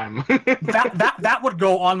the time. that would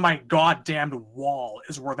go on my goddamned wall.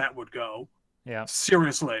 Is where that would go. Yeah.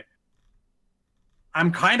 Seriously.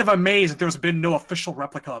 I'm kind of amazed that there's been no official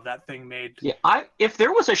replica of that thing made. Yeah, if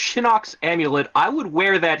there was a Shinnok's amulet, I would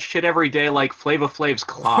wear that shit every day like Flava Flav's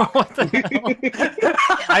clock. What the hell?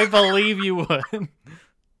 I believe you would.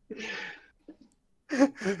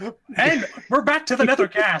 And we're back to the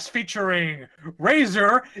Nethercast featuring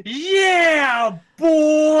Razor. Yeah,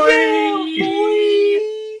 boy!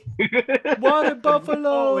 Water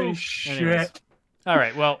buffalo! Holy shit. Anyways. All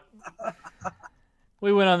right, well,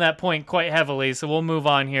 we went on that point quite heavily, so we'll move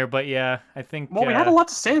on here. But yeah, I think... Well, we have a lot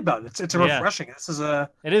to say about it. It's yeah. refreshing. This is a...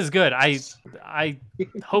 It is good. I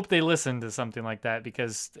hope they listen to something like that,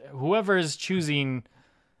 because whoever is choosing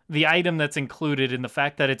the item that's included and the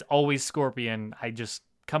fact that it's always Scorpion, I just...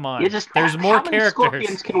 Come on. There's more how many characters.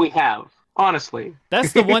 Scorpions can we have? Honestly.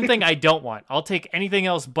 That's the one thing I don't want. I'll take anything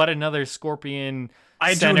else but another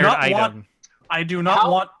Scorpion-centered item. I do not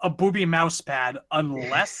want a booby mouse pad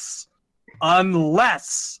unless,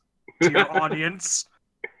 dear audience,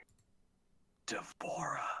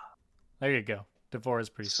 D'Vorah. There you go. D'Vorah's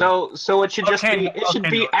pretty So it should just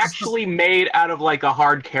be actually made out of like a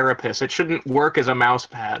hard carapace. It shouldn't work as a mouse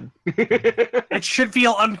pad. It should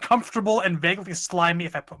feel uncomfortable and vaguely slimy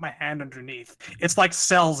if I put my hand underneath. It's like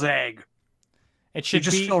Cell's egg. It should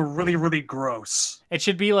just feel really, really gross. It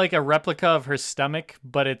should be like a replica of her stomach,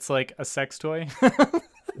 but it's like a sex toy.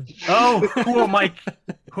 Oh, who am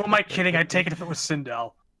I kidding? I'd take it if it was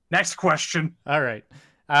Sindel. Next question. All right.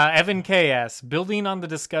 Evan K. asks, building on the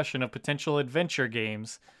discussion of potential adventure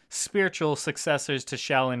games, spiritual successors to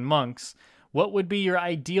Shaolin monks, what would be your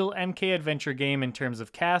ideal MK adventure game in terms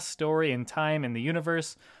of cast, story, and time in the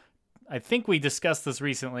universe? I think we discussed this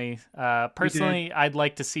recently. Personally, I'd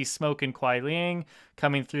like to see Smoke and Kuai Liang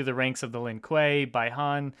coming through the ranks of the Lin Kuei, Bai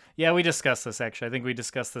Han. Yeah, we discussed this, actually. I think we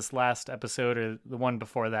discussed this last episode or the one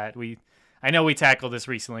before that. I know we tackled this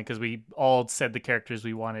recently because we all said the characters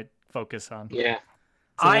we wanted focus on. Yeah.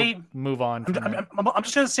 So we'll move on. I'm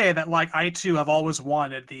just going to say that, like, I too have always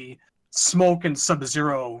wanted the Smoke and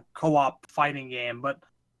Sub-Zero co-op fighting game, but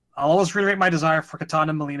I'll always reiterate my desire for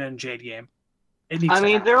Katana, Melina, and Jade game.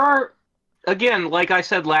 There are, again, like I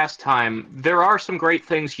said last time, there are some great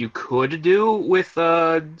things you could do with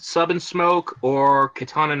Sub and Smoke or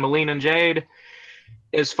Katana and Melina and Jade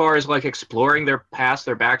as far as, like, exploring their past,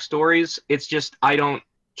 their backstories. It's just, I don't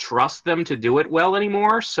trust them to do it well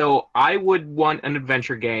anymore, so I would want an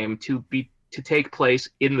adventure game to take place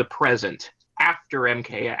in the present after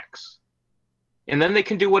MKX. And then they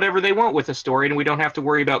can do whatever they want with the story, and we don't have to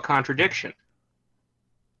worry about contradiction.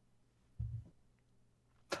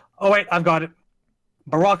 Oh wait, I've got it.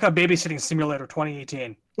 Baraka Babysitting Simulator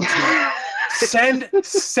 2018.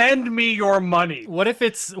 Send me your money. What if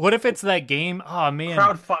it's that game? Oh man,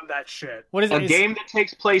 crowdfund that shit. What is a game that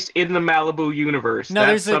takes place in the Malibu universe? No,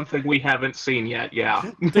 that's something we haven't seen yet.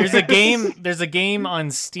 Yeah, there's a game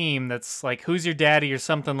on Steam that's like Who's Your Daddy or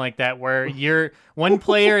something like that, where one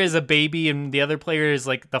player is a baby and the other player is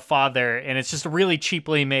like the father, and it's just really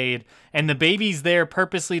cheaply made, and the baby's there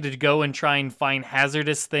purposely to go and try and find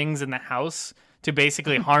hazardous things in the house to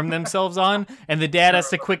basically harm themselves on, and the dad has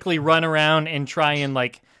to quickly run around and try and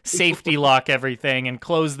like safety lock everything and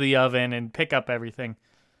close the oven and pick up everything.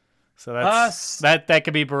 So that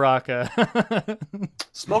could be Baraka.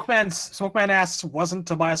 Smokeman asks, wasn't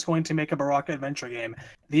Tobias going to make a Baraka adventure game?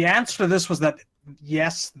 The answer to this was that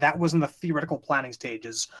yes, that was in the theoretical planning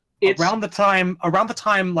stages. Around the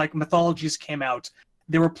time like Mythologies came out,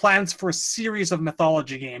 there were plans for a series of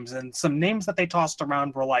mythology games, and some names that they tossed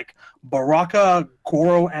around were like Baraka,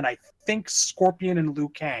 Goro, and I think Scorpion and Liu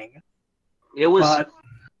Kang. It was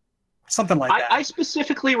something like that. I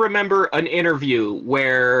specifically remember an interview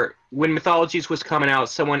where, when Mythologies was coming out,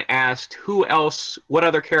 someone asked, what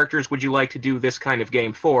other characters would you like to do this kind of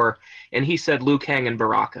game for? And he said Liu Kang and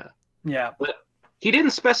Baraka. Yeah. But he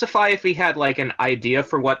didn't specify if he had like an idea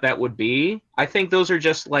for what that would be. I think those are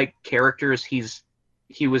just like characters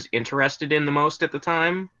he was interested in the most at the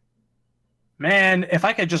time. Man, if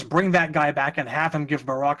I could just bring that guy back and have him give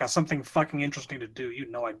Baraka something fucking interesting to do,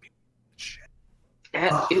 you know I'd be shit.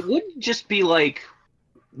 It would just be like,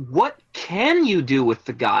 what can you do with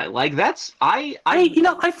the guy? Like I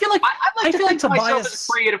feel like Tobias, myself as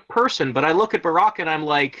a creative person, but I look at Baraka and I'm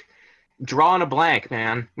like, drawing a blank,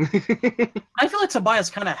 man. I feel like Tobias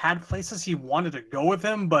kind of had places he wanted to go with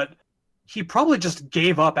him, but he probably just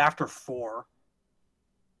gave up after 4.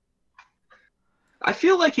 I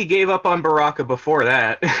feel like he gave up on Baraka before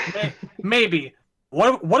that. Maybe.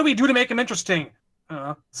 What do we do to make him interesting?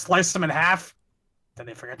 Slice him in half? Then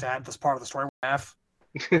they forget to add this part of the story in half.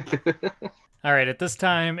 All right, at this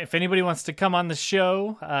time, if anybody wants to come on the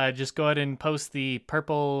show, just go ahead and post the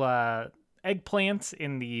purple eggplant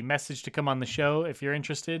in the message to come on the show if you're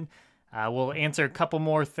interested. We'll answer a couple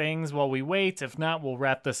more things while we wait. If not, we'll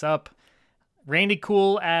wrap this up. Randy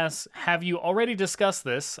Cool asks, have you already discussed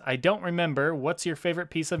this? I don't remember. What's your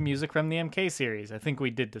favorite piece of music from the MK series? I think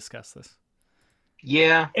we did discuss this.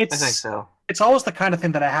 Yeah, I It's- think so. It's always the kind of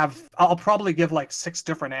thing that I'll probably give like 6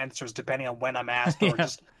 different answers depending on when I'm asked. Or Yeah.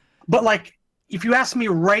 But like, if you ask me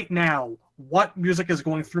right now what music is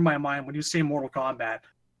going through my mind when you say Mortal Kombat,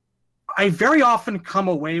 I very often come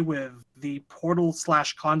away with the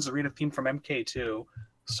Portal/Khan's Arena theme from MK2.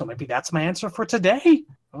 So maybe that's my answer for today.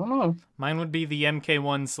 I don't know. Mine would be the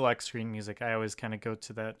MK1 select screen music. I always kind of go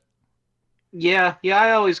to that. Yeah,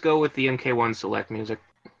 I always go with the MK1 select music.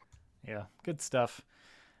 Yeah, good stuff.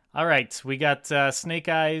 All right, we got Snake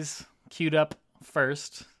Eyes queued up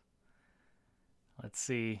first. Let's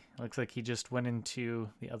see. Looks like he just went into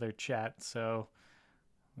the other chat, so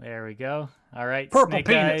there we go. All right, Purple Snake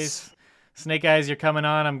penis. Eyes. Snake Eyes, you're coming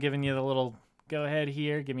on. I'm giving you the little go ahead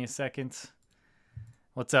here. Give me a second.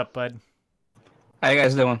 What's up, bud? How you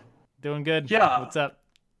guys doing? Doing good? Yeah. What's up?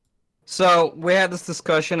 So we had this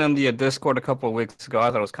discussion in the Discord a couple of weeks ago.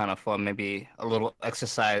 I thought it was kind of fun, maybe a little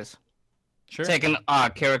exercise. Sure. Taking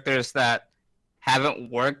characters that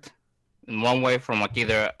haven't worked in one way from like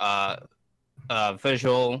either a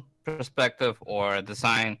visual perspective or a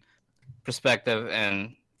design perspective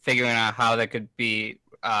and figuring out how they could be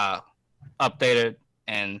updated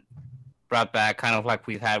and brought back, kind of like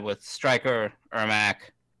we've had with Stryker, Ermac,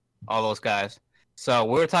 all those guys. So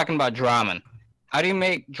we were talking about Draman. How do you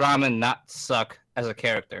make Draman not suck as a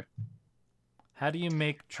character? How do you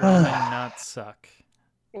make Draman not suck?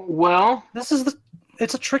 Well,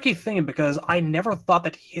 It's a tricky thing because I never thought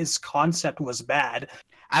that his concept was bad.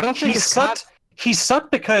 I don't think He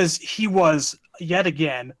sucked because he was, yet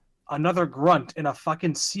again, another grunt in a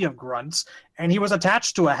fucking sea of grunts, and he was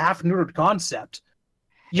attached to a half-neutered concept.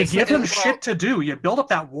 You give him shit to do. You build up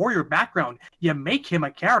that warrior background. You make him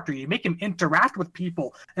a character. You make him interact with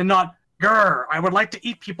people and not, grr, I would like to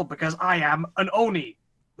eat people because I am an Oni.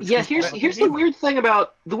 Yeah, here's the weird thing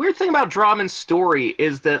about Draman's story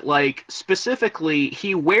is that, like, specifically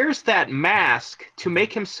he wears that mask to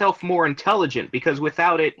make himself more intelligent because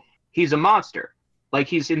without it he's a monster. Like,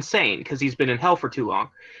 he's insane because he's been in hell for too long.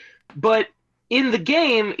 But in the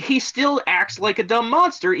game he still acts like a dumb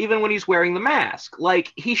monster even when he's wearing the mask.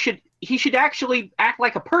 Like, he should actually act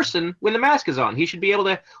like a person when the mask is on. He should be able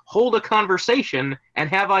to hold a conversation and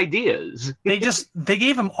have ideas. They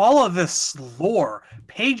gave him all of this lore,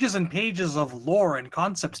 pages and pages of lore and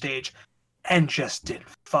concept stage, and just didn't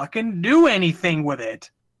fucking do anything with it.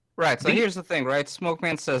 Right, so here's the thing, right?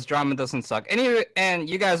 Smokeman says Draman doesn't suck. And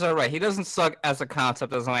you guys are right, he doesn't suck as a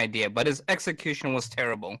concept, as an idea, but his execution was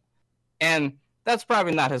terrible. And that's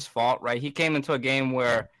probably not his fault, right? He came into a game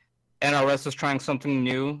where NRS was trying something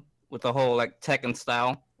new with the whole like Tekken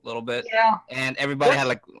style a little bit. Yeah. And everybody had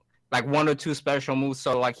like 1 or 2 special moves.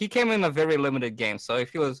 So like he came in a very limited game. So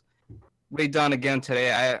if he was redone again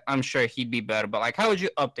today, I'm sure he'd be better. But like how would you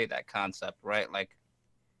update that concept, right? Like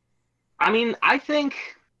I mean, I think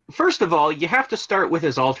first of all, you have to start with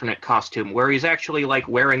his alternate costume where he's actually like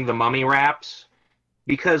wearing the mummy wraps,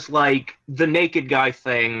 because like the naked guy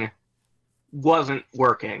thing wasn't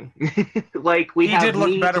working. Like we have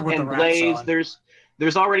Meat and Blaze.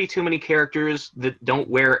 There's already too many characters that don't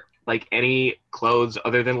wear like any clothes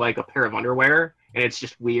other than like a pair of underwear, and it's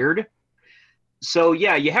just weird. So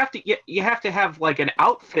yeah, you have to have like an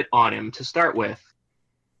outfit on him to start with.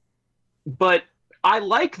 But I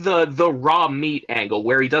like the raw meat angle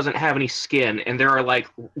where he doesn't have any skin and there are like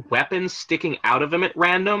weapons sticking out of him at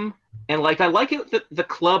random. And like I like it that the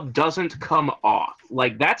club doesn't come off.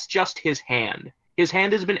 Like that's just his hand. His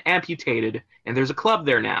hand has been amputated and there's a club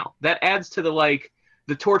there now. That adds to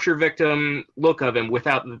the torture victim look of him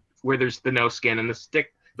without where there's the no skin and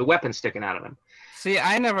the weapon sticking out of him. See,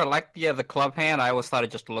 I never liked the club hand. I always thought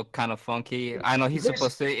it just looked kind of funky. I know he's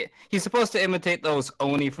supposed to imitate those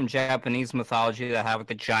Oni from Japanese mythology that have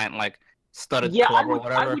like a giant like studded club or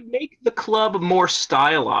whatever. I would make the club more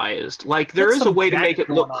stylized. Like there is a way to make it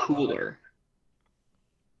look cooler.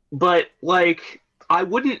 But like I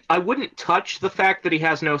wouldn't touch the fact that he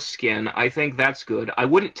has no skin. I think that's good. I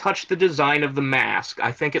wouldn't touch the design of the mask.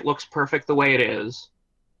 I think it looks perfect the way it is.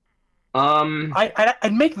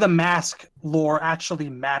 I'd make the mask lore actually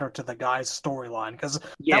matter to the guy's storyline, because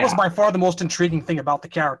that was by far the most intriguing thing about the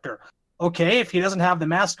character. Okay, if he doesn't have the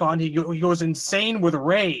mask on, he goes insane with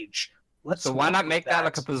rage. So why not make that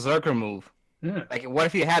like a berserker move? Yeah. Like, what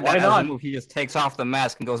if he had that as a move? He just takes off the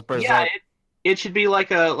mask and goes berserk. Yeah, it should be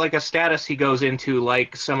like a status he goes into,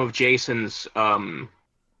 like some of Jason's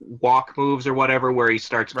walk moves or whatever where he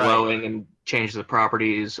starts glowing and changes the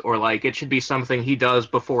properties, or like it should be something he does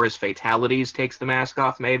before his fatalities takes the mask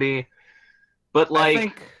off, maybe. But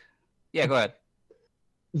like, yeah, go ahead.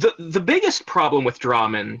 The biggest problem with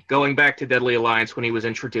Drammen, going back to Deadly Alliance when he was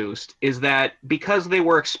introduced, is that because they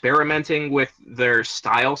were experimenting with their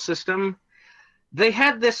style system, they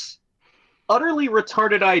had this utterly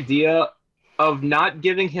retarded idea of not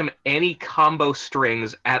giving him any combo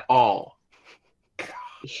strings at all.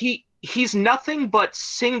 He's nothing but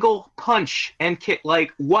single punch and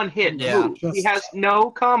like one hit move. He has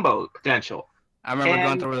no combo potential. I remember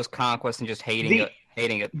going through this Conquest and just hating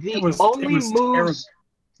it. The only moves, terrible.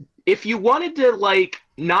 If you wanted to like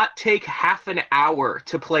not take half an hour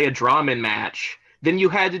to play a Drammen match, then you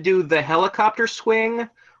had to do the helicopter swing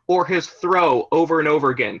or his throw over and over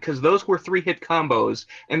again, because those were 3-hit combos,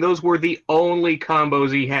 and those were the only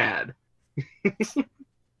combos he had.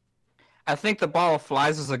 I think the ball of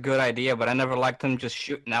flies is a good idea, but I never liked him just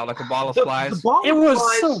shooting out like a ball of flies.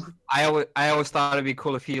 I always thought it'd be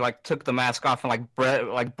cool if he like took the mask off and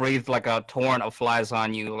like breathed like a torrent of flies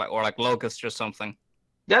on you, or like locusts or something.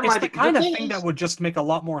 It's the kind of thing that would just make a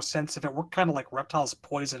lot more sense if it were kind of like Reptile's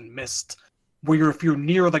Poison Mist, where if you're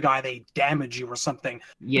near the guy, they damage you or something.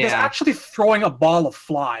 Yeah. Because actually throwing a ball of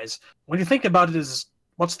flies, when you think about it, is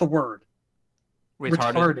what's the word?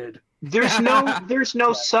 Retarded. There's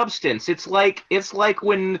no substance. It's like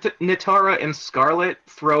when Nitara and Scarlet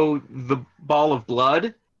throw the ball of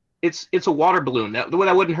blood. It's a water balloon. That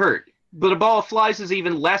wouldn't hurt. But a ball of flies is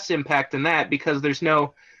even less impact than that because there's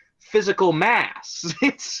no physical mass.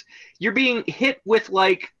 You're being hit with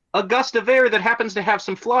like a gust of air that happens to have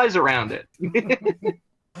some flies around it.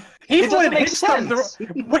 Even when it hits them,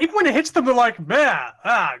 they're like,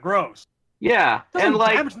 gross. Yeah, and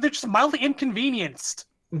like they're just mildly inconvenienced.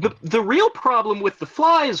 The real problem with the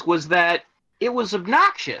flies was that it was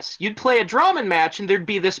obnoxious. You'd play a Drammen match and there'd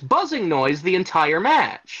be this buzzing noise the entire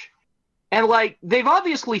match. And like they've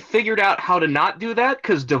obviously figured out how to not do that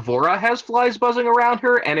because D'Vorah has flies buzzing around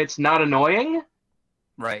her and it's not annoying.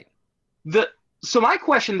 Right. So my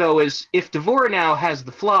question though is, if D'Vorah now has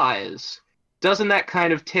the flies, doesn't that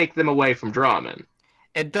kind of take them away from Drammen?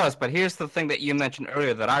 It does, but here's the thing that you mentioned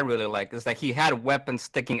earlier that I really like, is that he had weapons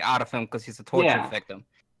sticking out of him because he's a torture victim.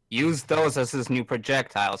 Use those as his new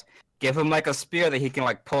projectiles. Give him like a spear that he can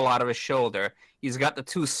like pull out of his shoulder. He's got the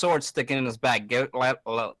 2 swords sticking in his back.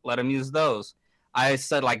 Let him use those. I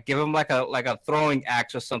said like give him like a throwing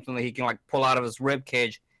axe or something that he can like pull out of his rib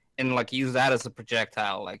cage and like use that as a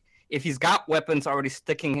projectile. Like if he's got weapons already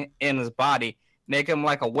sticking in his body, make him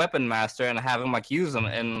like a weapon master and have him like use them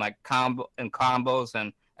in like combos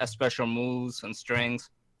and as special moves and strings.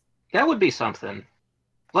 That would be something.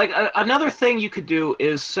 Like another thing you could do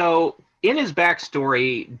is, so in his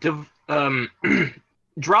backstory,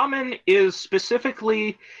 Drammen is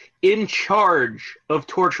specifically in charge of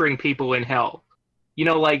torturing people in hell. You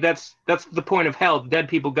know, like that's the point of hell. Dead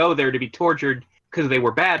people go there to be tortured because they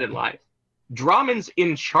were bad in life. Drammen's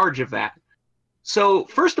in charge of that. So,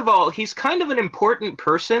 first of all, he's kind of an important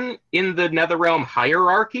person in the Netherrealm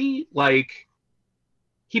hierarchy. Like,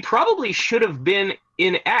 he probably should have been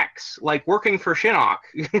in X, like working for Shinnok.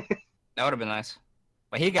 That would have been nice.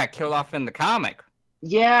 But he got killed off in the comic.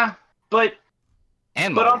 Yeah, but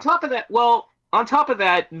on top of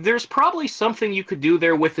that, there's probably something you could do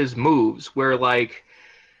there with his moves, where like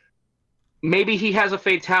maybe he has a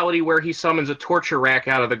fatality where he summons a torture rack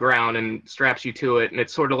out of the ground and straps you to it, and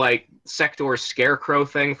it's sort of like Sector's scarecrow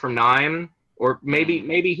thing from 9. Or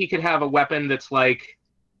maybe he could have a weapon that's like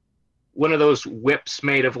one of those whips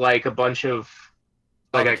made of like a bunch of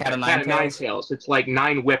like a cat of nine tails. It's like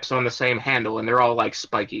 9 whips on the same handle, and they're all like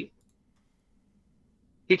spiky.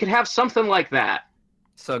 He could have something like that.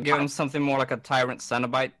 So give him something more like a Tyrant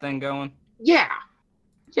Cenobite thing going? Yeah,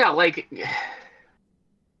 like...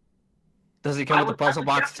 Does he come with the puzzle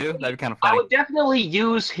box too? That'd be kind of funny. I would definitely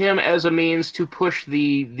use him as a means to push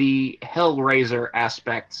the Hellraiser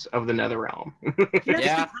aspects of the Netherrealm.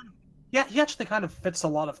 He actually kind of fits a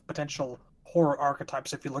lot of potential horror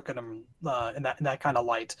archetypes if you look at him in that kind of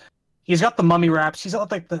light. He's got the mummy wraps. He's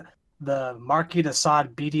got like the Marquis de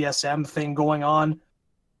Sade BDSM thing going on.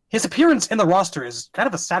 His appearance in the roster is kind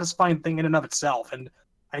of a satisfying thing in and of itself, and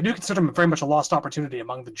I do consider him very much a lost opportunity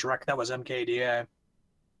among the Drek that was MKDA.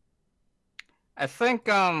 I think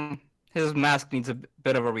his mask needs a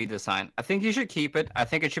bit of a redesign. I think you should keep it. I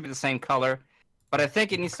think it should be the same color. But I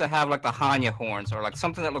think it needs to have like the Hanya horns or like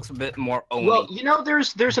something that looks a bit more Oni. Well, you know,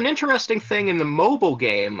 there's an interesting thing in the mobile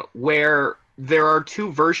game where there are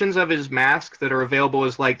 2 versions of his mask that are available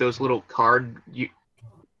as like those little card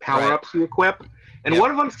power-ups you equip. And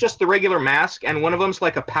one of them's just the regular mask, and one of them's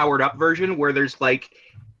like a powered up version where there's like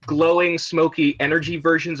glowing, smoky energy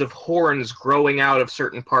versions of horns growing out of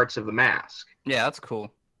certain parts of the mask. Yeah, that's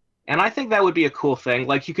cool. And I think that would be a cool thing.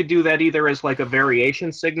 Like, you could do that either as like a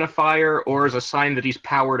variation signifier or as a sign that he's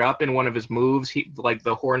powered up in one of his moves. Like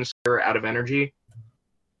the horns are out of energy.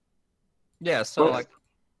 Yeah, so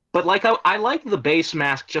But like I like the base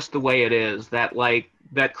mask just the way it is.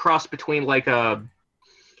 That cross between like a.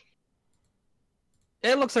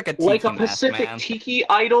 It looks like a tiki mask, Pacific man. tiki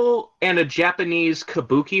idol and a Japanese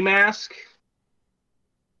kabuki mask.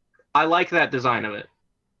 I like that design of it.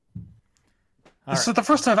 This is the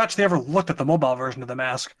first time I've actually ever looked at the mobile version of the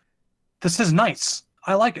mask. This is nice.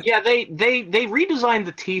 I like it. Yeah, they redesigned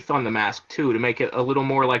the teeth on the mask too to make it a little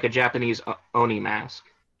more like a Japanese Oni mask.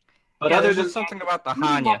 But yeah, other there's than just something about the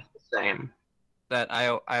Hanya the same. that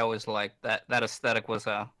I always liked. That aesthetic was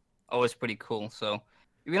always pretty cool. So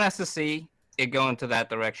it'd be nice to see it go into that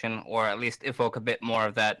direction, or at least evoke a bit more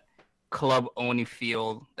of that Club Oni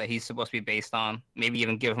feel that he's supposed to be based on. Maybe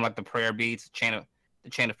even give him like the prayer beads, the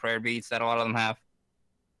chain of prayer beads that a lot of them have.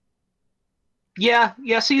 Yeah.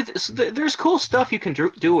 See, there's cool stuff you can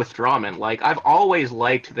do with Drummond. Like, I've always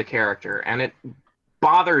liked the character, and it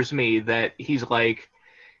bothers me that he's like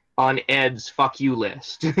on Ed's "fuck you"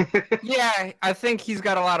 list. Yeah, I think he's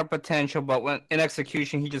got a lot of potential, but when in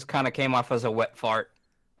execution, he just kind of came off as a wet fart.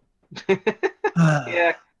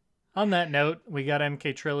 Yeah. On that note, we got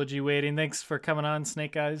MK Trilogy waiting. Thanks for coming on,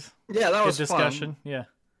 Snake Eyes. Yeah, that was good discussion. fun. Yeah.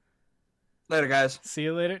 Later, guys. See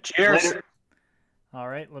you later. Cheers. Later. All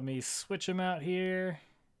right, let me switch him out here.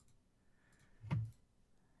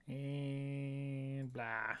 And blah.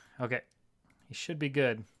 Okay. He should be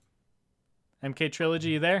good. MK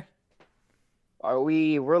Trilogy, you there?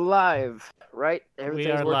 We're live, right? We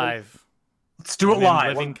are live. Let's do it I'm in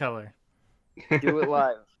live. living color. Do it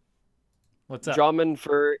live. What's up? Drummond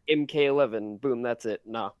for MK11. Boom, that's it.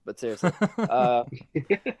 No, but seriously.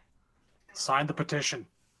 Sign the petition.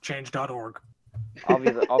 Change.org. I'll be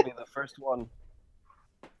the first one.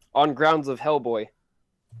 On grounds of Hellboy.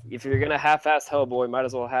 If you're gonna half-ass Hellboy, might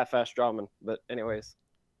as well half-ass Drummond. But anyways.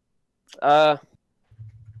 So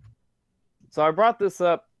I brought this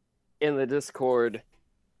up in the Discord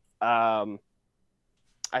I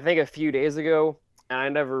think a few days ago, and I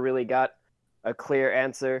never really got a clear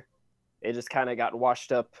answer. It just kind of got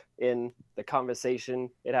washed up in the conversation.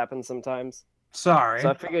 It happens sometimes. Sorry. So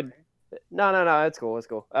I figured, no, it's cool.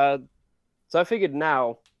 So I figured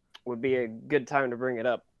now would be a good time to bring it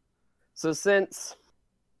up. So since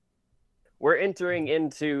we're entering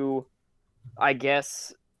into, I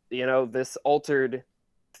guess, this altered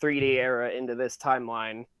 3D era into this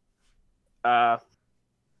timeline, I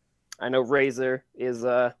know Razor is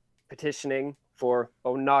petitioning for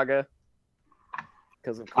Onaga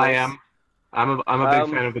because of course. I am. I'm a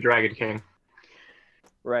big fan of the Dragon King.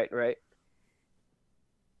 Right.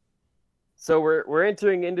 So we're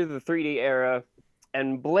entering into the 3D era,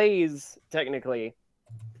 and Blaze, technically,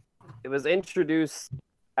 it was introduced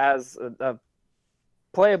as a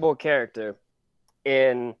playable character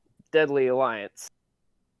in Deadly Alliance.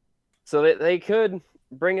 So that they could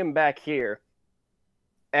bring him back here.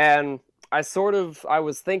 And I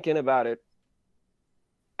was thinking about it,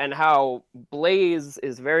 and how Blaze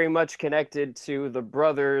is very much connected to the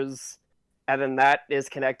brothers, and then that is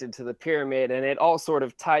connected to the pyramid, and it all sort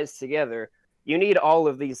of ties together. You need all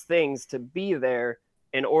of these things to be there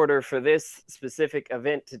in order for this specific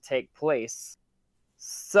event to take place.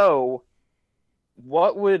 So,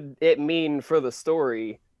 what would it mean for the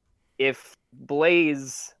story if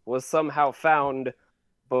Blaze was somehow found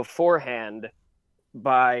beforehand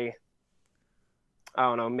by, I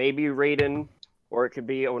don't know, maybe Raiden, or it could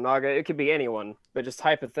be Onaga, it could be anyone, but just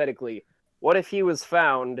hypothetically, what if he was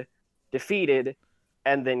found, defeated,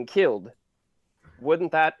 and then killed?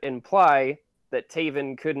 Wouldn't that imply that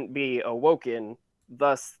Taven couldn't be awoken,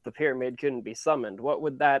 thus the pyramid couldn't be summoned? What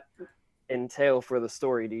would that entail for the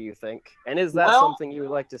story, do you think? And is that something you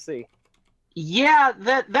would like to see? Yeah,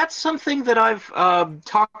 that's something that I've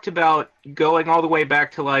talked about going all the way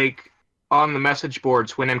back to like on the message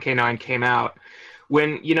boards when MK9 came out.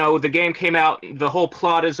 When, the game came out, the whole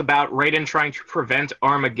plot is about Raiden trying to prevent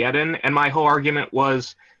Armageddon, and my whole argument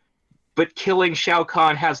was, but killing Shao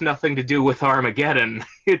Kahn has nothing to do with Armageddon.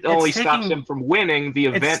 It only stops him from winning. The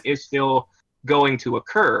event is still going to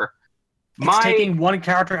occur. It's taking one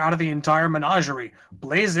character out of the entire menagerie.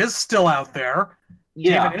 Blaze is still out there.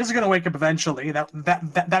 Yeah. Taven is going to wake up eventually.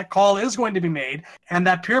 That call is going to be made, and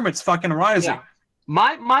that pyramid's fucking rising. Yeah.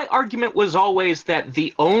 My argument was always that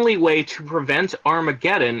the only way to prevent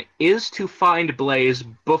Armageddon is to find Blaze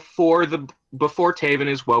before Taven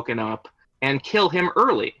is woken up and kill him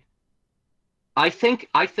early. I think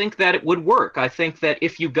that it would work. I think that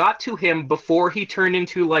if you got to him before he turned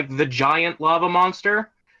into like the giant lava monster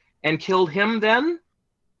and killed him then,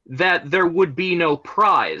 that there would be no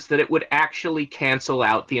prize, that it would actually cancel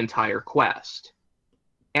out the entire quest.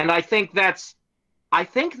 And I think that's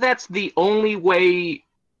the only way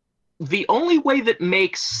that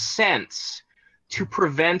makes sense to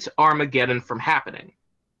prevent Armageddon from happening.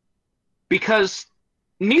 Because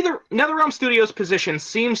NetherRealm Studios' position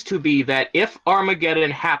seems to be that if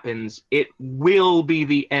Armageddon happens, it will be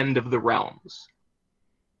the end of the realms.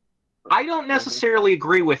 I don't necessarily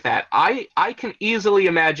agree with that. I can easily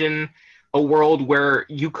imagine a world where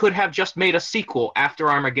you could have just made a sequel after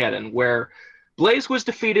Armageddon, where Blaze was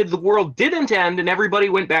defeated, the world didn't end, and everybody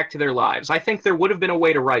went back to their lives. I think there would have been a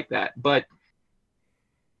way to write that, but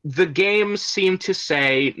the games seem to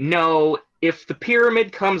say, no, if the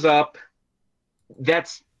pyramid comes up,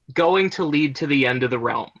 that's going to lead to the end of the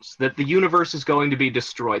realms, that the universe is going to be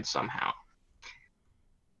destroyed somehow.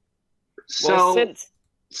 So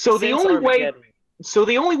the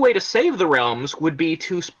only way to save the realms would be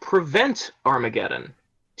to prevent Armageddon,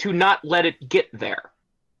 to not let it get there.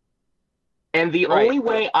 And the only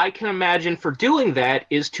way I can imagine for doing that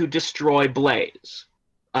is to destroy Blaze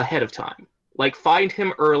ahead of time. Like, find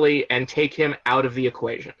him early and take him out of the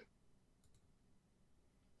equation.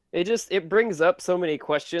 It brings up so many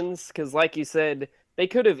questions, because like you said, they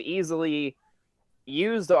could have easily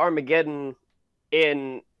used Armageddon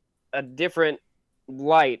in a different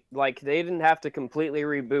light. Like, they didn't have to completely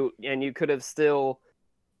reboot, and you could have still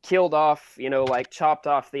killed off, like chopped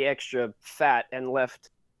off the extra fat and left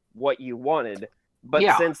what you wanted. But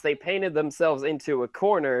since they painted themselves into a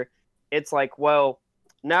corner, it's like, well,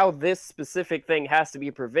 now this specific thing has to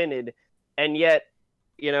be prevented, and yet,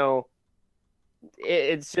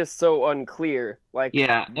 it's just so unclear. Like,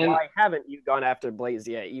 why haven't you gone after Blaze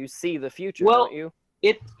yet? You see the future, don't you?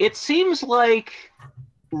 It seems like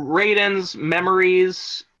Raiden's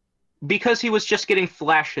memories, because he was just getting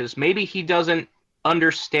flashes, maybe he doesn't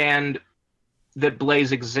understand that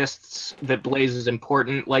Blaze exists, that Blaze is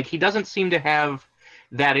important. Like, he doesn't seem to have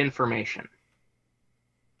that information.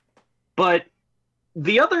 But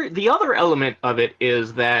the other element of it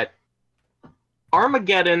is that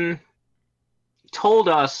Armageddon told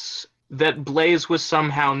us that Blaze was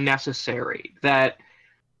somehow necessary, that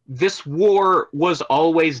this war was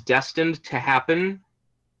always destined to happen.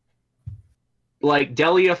 Like,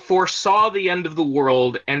 Delia foresaw the end of the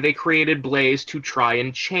world, and they created Blaze to try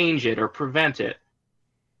and change it or prevent it.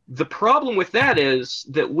 The problem with that is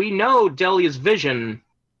that we know Delia's vision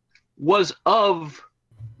was of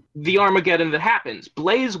the Armageddon that happens.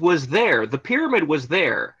 Blaze was there. The pyramid was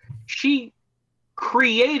there. She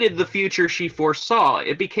created the future she foresaw.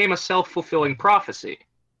 It became a self-fulfilling prophecy.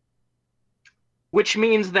 Which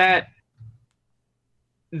means that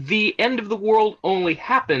the end of the world only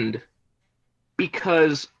happened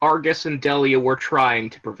because Argus and Delia were trying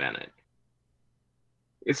to prevent it.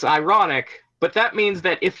 It's ironic, but that means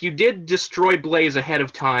that if you did destroy Blaze ahead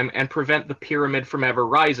of time and prevent the pyramid from ever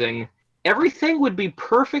rising, everything would be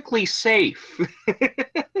perfectly safe.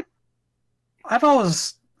 I've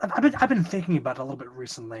been thinking about it a little bit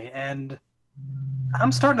recently, and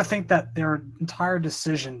I'm starting to think that their entire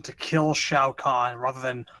decision to kill Shao Kahn, rather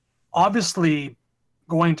than obviously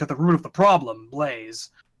going to the root of the problem, Blaze,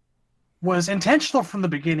 was intentional from the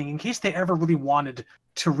beginning, in case they ever really wanted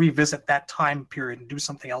to revisit that time period and do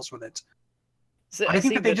something else with it. I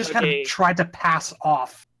think that they just kind of tried to pass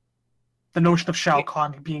off the notion of Shao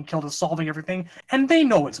Kahn being killed as solving everything, and they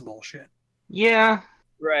know it's bullshit. Yeah.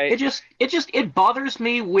 Right. It bothers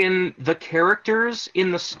me when the characters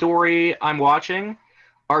in the story I'm watching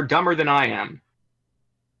are dumber than I am.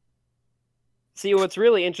 See, what's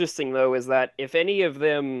really interesting, though, is that if any of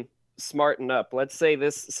them smarten up, let's say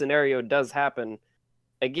this scenario does happen,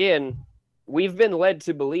 again, we've been led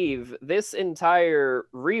to believe this entire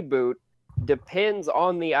reboot depends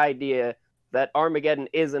on the idea that Armageddon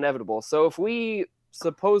is inevitable. So if we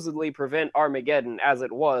supposedly prevent Armageddon as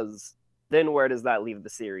it was, then where does that leave the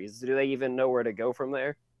series? Do they even know where to go from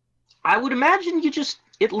there? I would imagine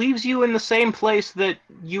it leaves you in the same place that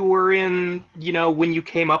you were in, when you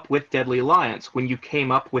came up with Deadly Alliance, when you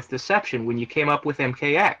came up with Deception, when you came up with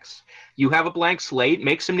MKX. You have a blank slate,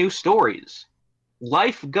 make some new stories.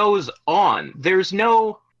 Life goes on. There's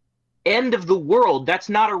no end of the world. That's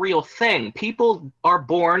not a real thing. People are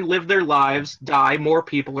born, live their lives, die, more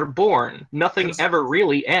people are born. Nothing ever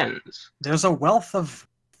really ends. There's a wealth of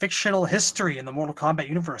fictional history in the Mortal Kombat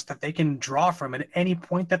universe that they can draw from at any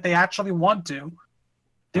point that they actually want to.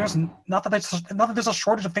 There's not that there's a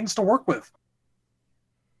shortage of things to work with.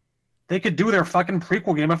 They could do their fucking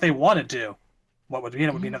prequel game if they wanted to. What would be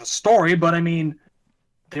it would be another story, but I mean,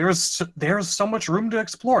 there's so much room to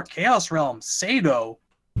explore. Chaos Realm, Sado.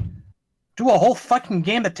 Do a whole fucking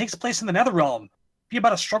game that takes place in the Netherrealm. Be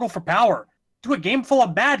about a struggle for power. Do a game full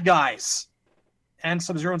of bad guys. And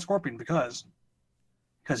Sub-Zero and Scorpion, because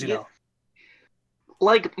you know.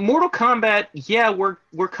 Like, Mortal Kombat, yeah,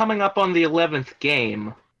 we're coming up on the 11th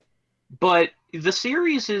game, but the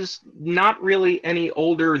series is not really any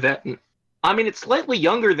older than... I mean, it's slightly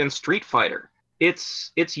younger than Street Fighter.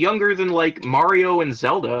 It's younger than, like, Mario and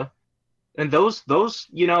Zelda, and those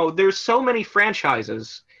you know, there's so many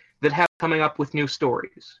franchises that have coming up with new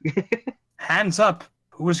stories. Hands up,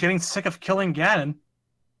 who was getting sick of killing Ganon?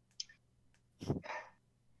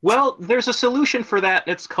 Well, there's a solution for that,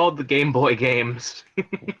 and it's called the Game Boy games.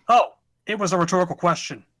 Oh, it was a rhetorical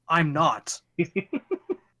question. I'm not.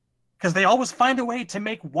 Because they always find a way to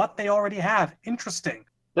make what they already have interesting.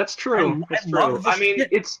 That's true. I love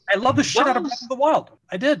the shit out of Breath of the Wild.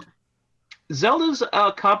 I did. Zelda's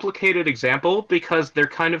a complicated example because they're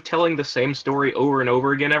kind of telling the same story over and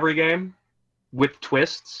over again every game, with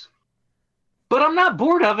twists. But I'm not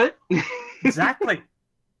bored of it. Exactly.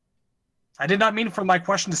 I did not mean for my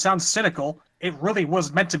question to sound cynical. It really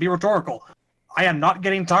was meant to be rhetorical. I am not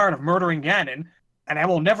getting tired of murdering Ganon, and I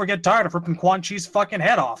will never get tired of ripping Quan Chi's fucking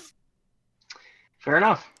head off. Fair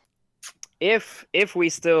enough. If we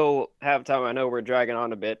still have time, I know we're dragging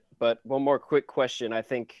on a bit, but one more quick question. I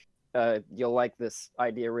think you'll like this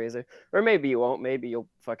idea, Razor. Or maybe you won't. Maybe you'll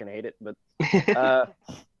fucking hate it. But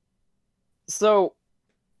so,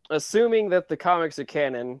 assuming that the comics are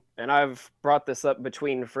canon, and I've brought this up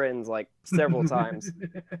between friends like several times.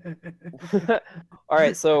 All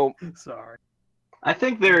right, so sorry. I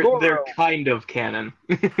think they're kind of canon.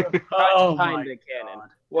 Oh kind of canon.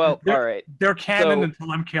 Well, all right. They're canon until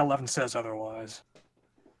MK11 says otherwise.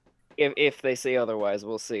 If they say otherwise,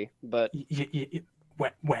 we'll see. But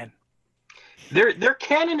when? They're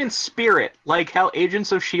canon in spirit, like how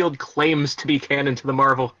Agents of S.H.I.E.L.D. claims to be canon to the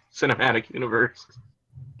Marvel Cinematic Universe.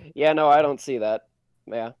 Yeah, no, I don't see that.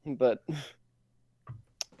 Yeah, but...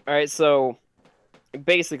 Alright, so...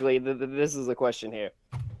 Basically, this is the question here.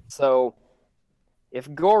 So,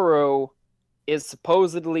 if Goro is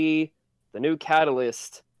supposedly the new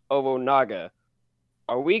catalyst of Onaga,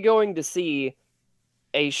 are we going to see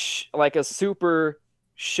a super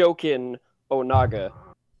Shokin Onaga?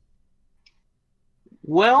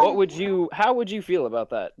 Well, how would you feel about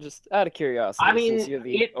that? Just out of curiosity, I mean, since you're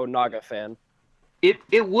the Onaga fan.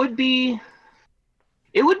 It would be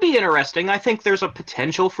interesting. I think there's a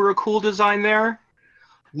potential for a cool design there.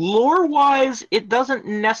 Lore-wise, it doesn't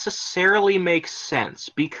necessarily make sense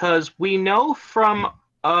because we know from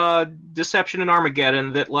Deception and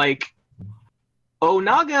Armageddon that, like,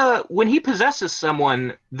 Onaga, when he possesses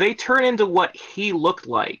someone, they turn into what he looked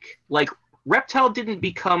like. Like, Reptile didn't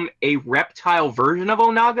become a reptile version of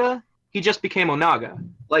Onaga, he just became Onaga.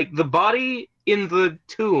 Like, the body in the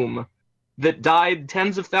tomb that died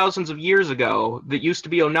tens of thousands of years ago, that used to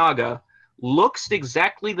be Onaga, looks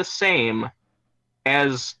exactly the same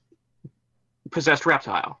as possessed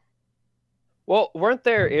Reptile. Well, weren't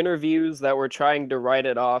there interviews that were trying to write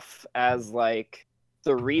it off as, like,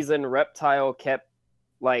 the reason Reptile kept,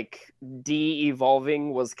 like,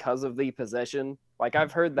 de-evolving was because of the possession? Like,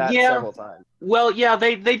 I've heard that several times. Well, yeah,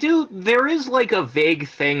 they do. There is, like, a vague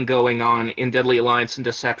thing going on in Deadly Alliance and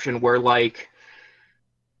Deception where, like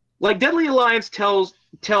Deadly Alliance tells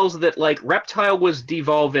that, like, Reptile was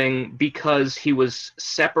devolving because he was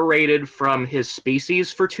separated from his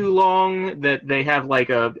species for too long, that they have,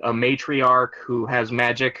 like, a matriarch who has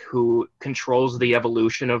magic who controls the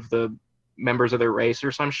evolution of the members of their race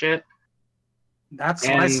or some shit. That's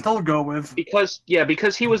what I still go with.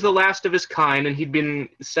 Because he was the last of his kind and he'd been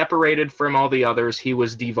separated from all the others, he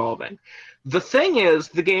was devolving. The thing is,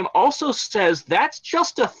 the game also says that's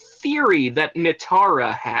just a theory that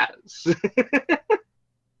Nitara has.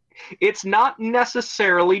 It's not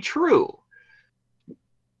necessarily true.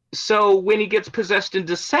 So when he gets possessed in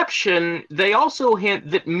Deception, they also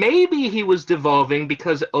hint that maybe he was devolving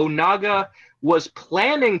because Onaga was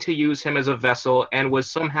planning to use him as a vessel and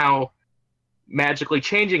was somehow magically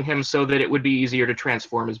changing him so that it would be easier to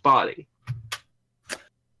transform his body.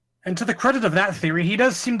 And to the credit of that theory, he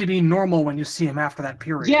does seem to be normal when you see him after that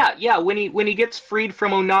period. Yeah. When he gets freed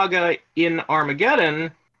from Onaga in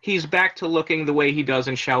Armageddon, he's back to looking the way he does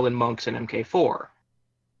in Shaolin Monks and MK4.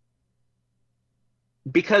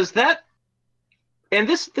 Because that... And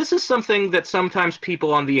this is something that sometimes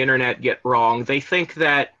people on the internet get wrong. They think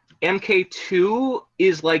that MK2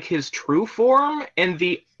 is like his true form, and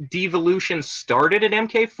the devolution started at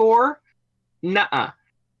MK4. Nuh-uh.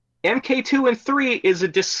 MK2 and 3 is a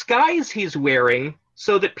disguise he's wearing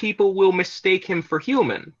so that people will mistake him for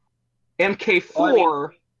human.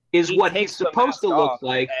 MK4 is what he's supposed to look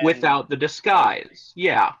like without the disguise.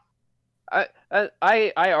 Yeah. I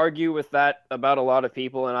argue with that about a lot of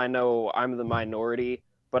people, and I know I'm the minority,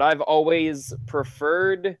 but I've always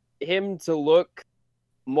preferred him to look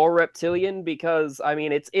more reptilian because, I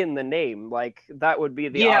mean, it's in the name. Like, that would be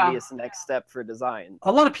the obvious next step for design.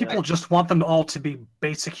 A lot of people just want them all to be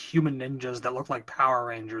basic human ninjas that look like Power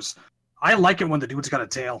Rangers. I like it when the dude's got a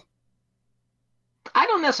tail. I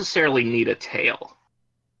don't necessarily need a tail,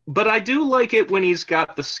 but I do like it when he's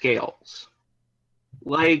got the scales.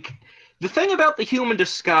 Like, the thing about the human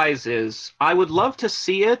disguise is, I would love to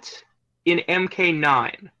see it in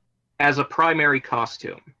MK9 as a primary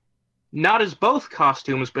costume. Not as both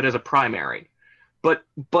costumes, but as a primary. But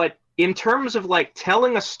in terms of, like,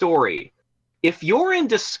 telling a story, if you're in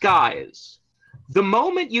disguise, the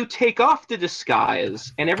moment you take off the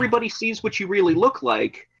disguise and everybody sees what you really look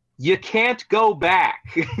like, you can't go back.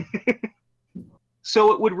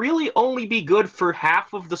 So it would really only be good for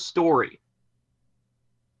half of the story.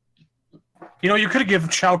 You know, you could have given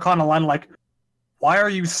Shao Kahn a line like, "Why are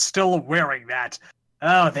you still wearing that?"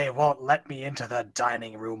 "Oh, they won't let me into the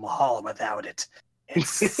dining room hall without it.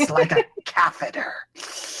 It's like a catheter.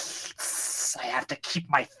 I have to keep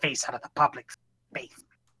my face out of the public space."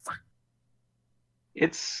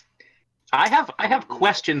 I have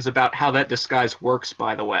questions about how that disguise works,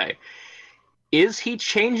 by the way. Is he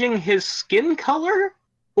changing his skin color,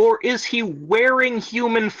 or is he wearing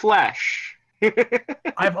human flesh?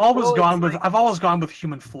 I've always gone with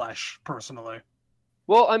human flesh, personally.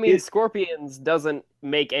 Well, I mean, Scorpions doesn't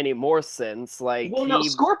make any more sense. Like, well, no,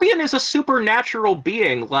 Scorpion is a supernatural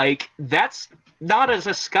being. Like, that's not a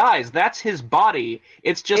disguise. That's his body.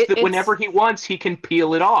 It's just that whenever he wants, he can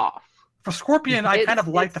peel it off. For Scorpion, I kind of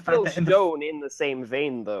like the fact that it's shown in the same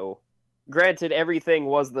vein, though. Granted, everything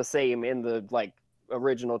was the same in the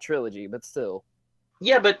original trilogy, but still.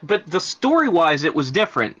 Yeah, but the story-wise, it was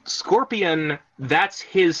different. Scorpion, that's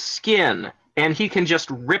his skin, and he can just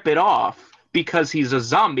rip it off because he's a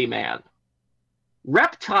zombie man.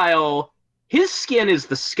 Reptile, his skin is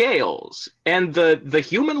the scales, and the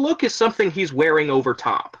human look is something he's wearing over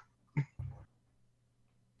top.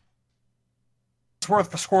 It's worth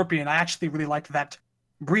for Scorpion. I actually really liked that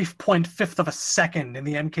brief 0.5 of a second in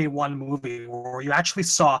the MK1 movie where you actually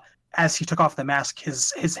saw, as he took off the mask,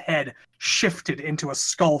 his head shifted into a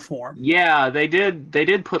skull form. Yeah, they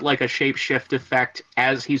did put like a shapeshift effect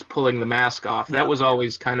as he's pulling the mask off. That was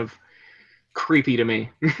always kind of creepy to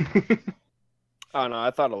me. Oh no,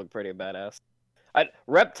 I thought it looked pretty badass.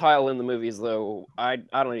 Reptile in the movies, though, I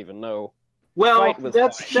don't even know. Well,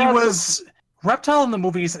 Reptile in the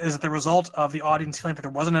movies is the result of the audience feeling that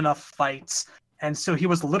there wasn't enough fights, and so he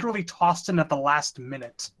was literally tossed in at the last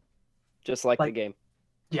minute. Just like the game.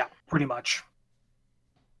 Yeah, pretty much.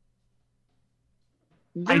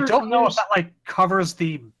 I don't know if that covers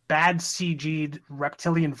the bad CG'd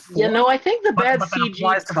reptilian form. Yeah, no, I think the bad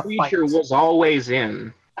CG creature was always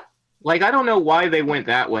in. Like, I don't know why they went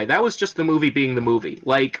that way. That was just the movie being the movie.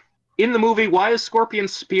 Like, in the movie, why is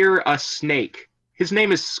Scorpion's spear a snake? His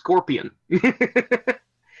name is Scorpion.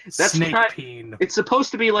 That's Snake-peen. It's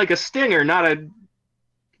supposed to be like a stinger, not a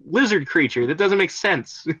lizard creature. That doesn't make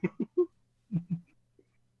sense.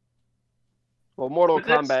 Well, Mortal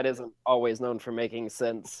Kombat isn't always known for making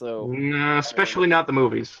sense, so... No, especially not the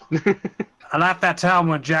movies. I like that time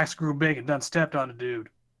when Jax grew big and done stepped on a dude.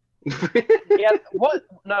 Yeah, what?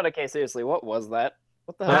 No, okay, seriously, what was that?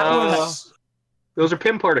 What the hell? Those are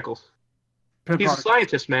Pym particles. He's a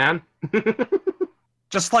scientist, man.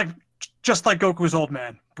 Just like Goku's old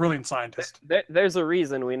man. Brilliant scientist. There's a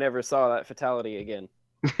reason we never saw that fatality again.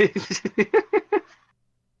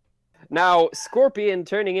 Now, Scorpion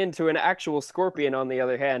turning into an actual Scorpion, on the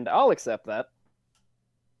other hand, I'll accept that.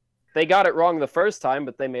 They got it wrong the first time,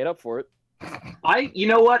 but they made up for it. You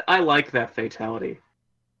know what? I like that fatality.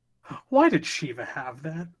 Why did Shiva have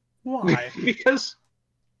that? Why? Because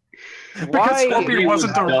Scorpion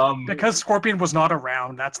was not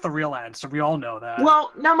around. That's the real answer. We all know that.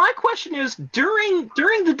 Well, now my question is, during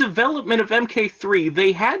the development of MK3,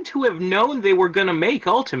 they had to have known they were going to make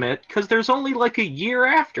Ultimate, because there's only like a year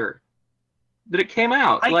after that it came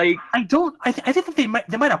out. I think that they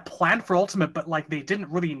might have planned for Ultimate, but they didn't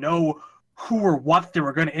really know who or what they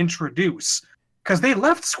were going to introduce, because they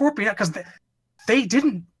left Scorpion because they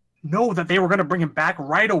didn't know that they were going to bring him back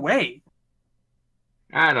right away.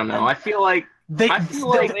 I don't know. I feel like they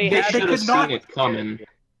should have seen it coming.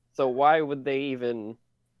 So why would they even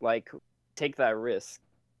take that risk?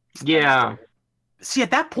 Yeah. See,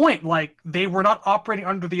 at that point, like, they were not operating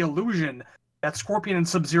under the illusion that Scorpion and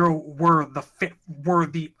Sub-Zero were the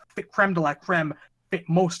creme de la creme,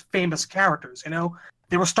 most famous characters, you know?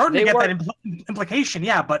 They were starting to get that implication,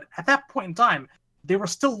 yeah, but at that point in time, they were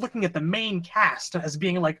still looking at the main cast as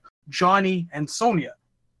being like Johnny and Sonya.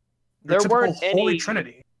 There weren't Holy any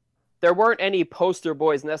Trinity. There weren't any poster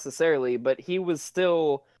boys necessarily, but he was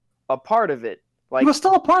still a part of it. Like, he was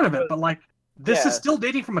still a part of it, but like, this is still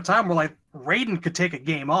dating from a time where like Raiden could take a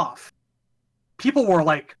game off. People were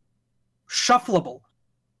like shuffleable.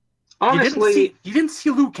 Honestly, you didn't see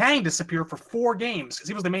Liu Kang disappear for 4 games because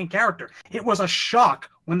he was the main character. It was a shock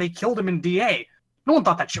when they killed him in DA. No one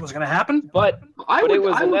thought that shit was going to happen. But it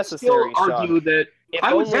was a necessary still argue shock. that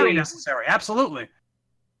It was very necessary. Absolutely.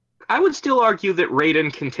 I would still argue that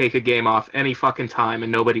Raiden can take a game off any fucking time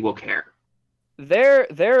and nobody will care. There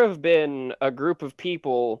have been a group of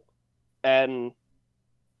people, and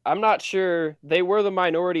I'm not sure they were the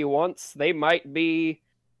minority once. They might be,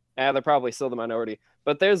 they're probably still the minority.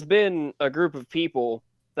 But there's been a group of people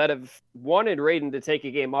that have wanted Raiden to take a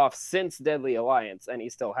game off since Deadly Alliance, and he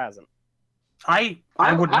still hasn't. I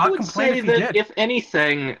would not complain say if he that did. if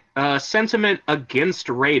anything, sentiment against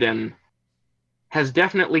Raiden has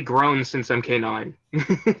definitely grown since MK9.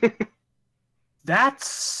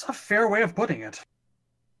 That's a fair way of putting it.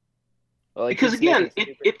 Well, Because again,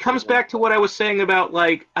 it comes back to what I was saying about,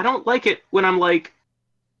 like, I don't like it when I'm, like,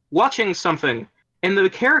 watching something and the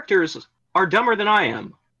characters are dumber than I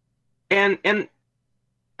am. And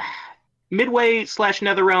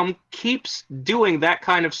Midway/NetherRealm keeps doing that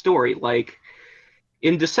kind of story. Like,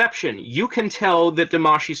 in Deception, you can tell that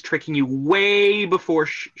Damashi's tricking you way before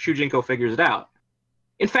Shujinko figures it out.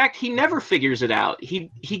 In fact, he never figures it out. He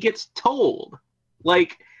gets told.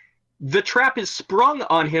 Like, the trap is sprung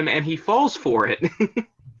on him and he falls for it.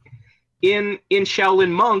 In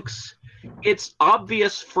Shaolin Monks, it's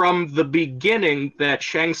obvious from the beginning that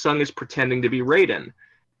Shang Tsung is pretending to be Raiden.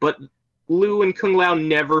 But Liu and Kung Lao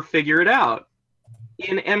never figure it out.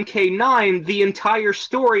 In MK9, the entire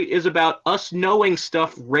story is about us knowing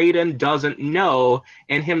stuff Raiden doesn't know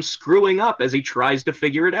and him screwing up as he tries to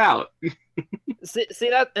figure it out. See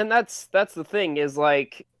that, and that's the thing, is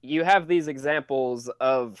like, you have these examples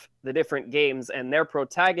of the different games and their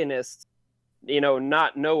protagonists, you know,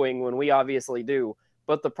 not knowing when we obviously do.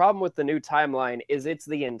 But the problem with the new timeline is it's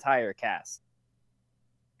the entire cast.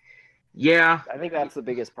 Yeah. I think that's the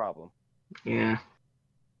biggest problem. Yeah.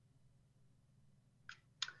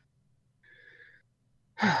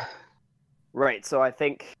 Right, so I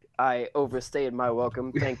think I overstayed my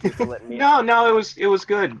welcome. Thank you for letting me No, it was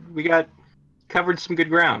good. We covered some good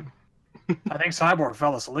ground. I think Cyborg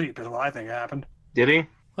fell asleep is what I think happened. Did he?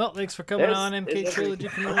 Well, thanks for coming on, MK Trilogy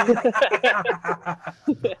community.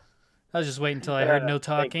 I was just waiting until I heard no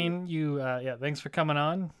talking. Thanks for coming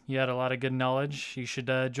on. You had a lot of good knowledge. You should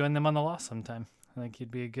join them on the Lost sometime. I think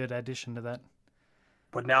you'd be a good addition to that.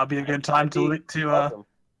 Would now be a good time to awesome.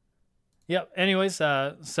 Yep. Anyways,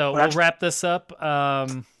 so we'll wrap this up. I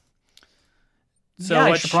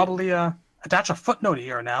should probably attach a footnote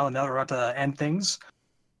here now that we're about to end things.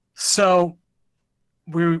 So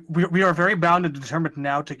we are very bound and determined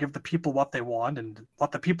now to give the people what they want, and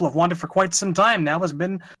what the people have wanted for quite some time now has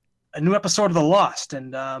been a new episode of The Lost.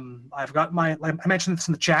 And I've got I mentioned this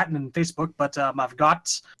in the chat and in Facebook, but I've got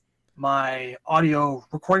my audio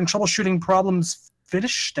recording troubleshooting problems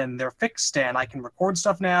finished, and they're fixed, and I can record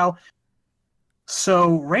stuff now.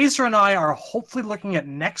 So Razor and I are hopefully looking at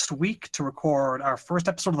next week to record our first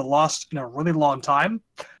episode of The Lost in a really long time.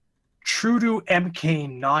 True to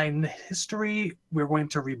MK9 history, we're going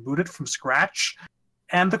to reboot it from scratch.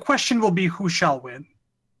 And the question will be, who shall win?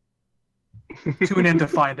 Tune in to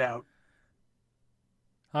find out.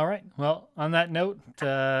 All right. Well, on that note,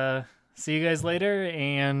 see you guys later,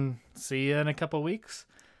 and see you in a couple weeks.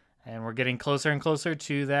 And we're getting closer and closer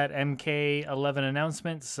to that MK11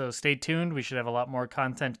 announcement, so stay tuned. We should have a lot more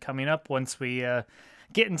content coming up once we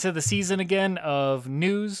get into the season again of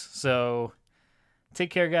news. So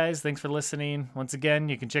take care, guys. Thanks for listening. Once again,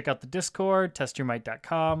 you can check out the Discord,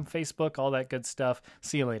 testyourmight.com, Facebook, all that good stuff.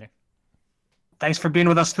 See you later. Thanks for being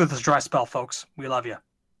with us through this dry spell, folks. We love you.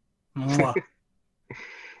 Mwah.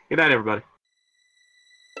 Good night, everybody.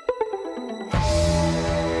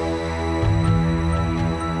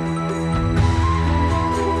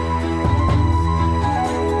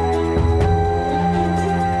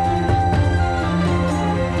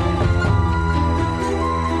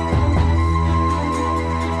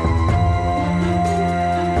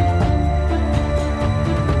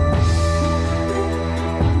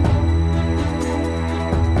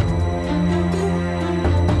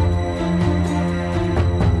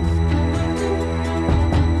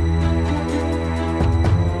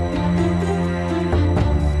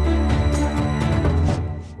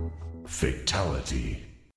 Fatality.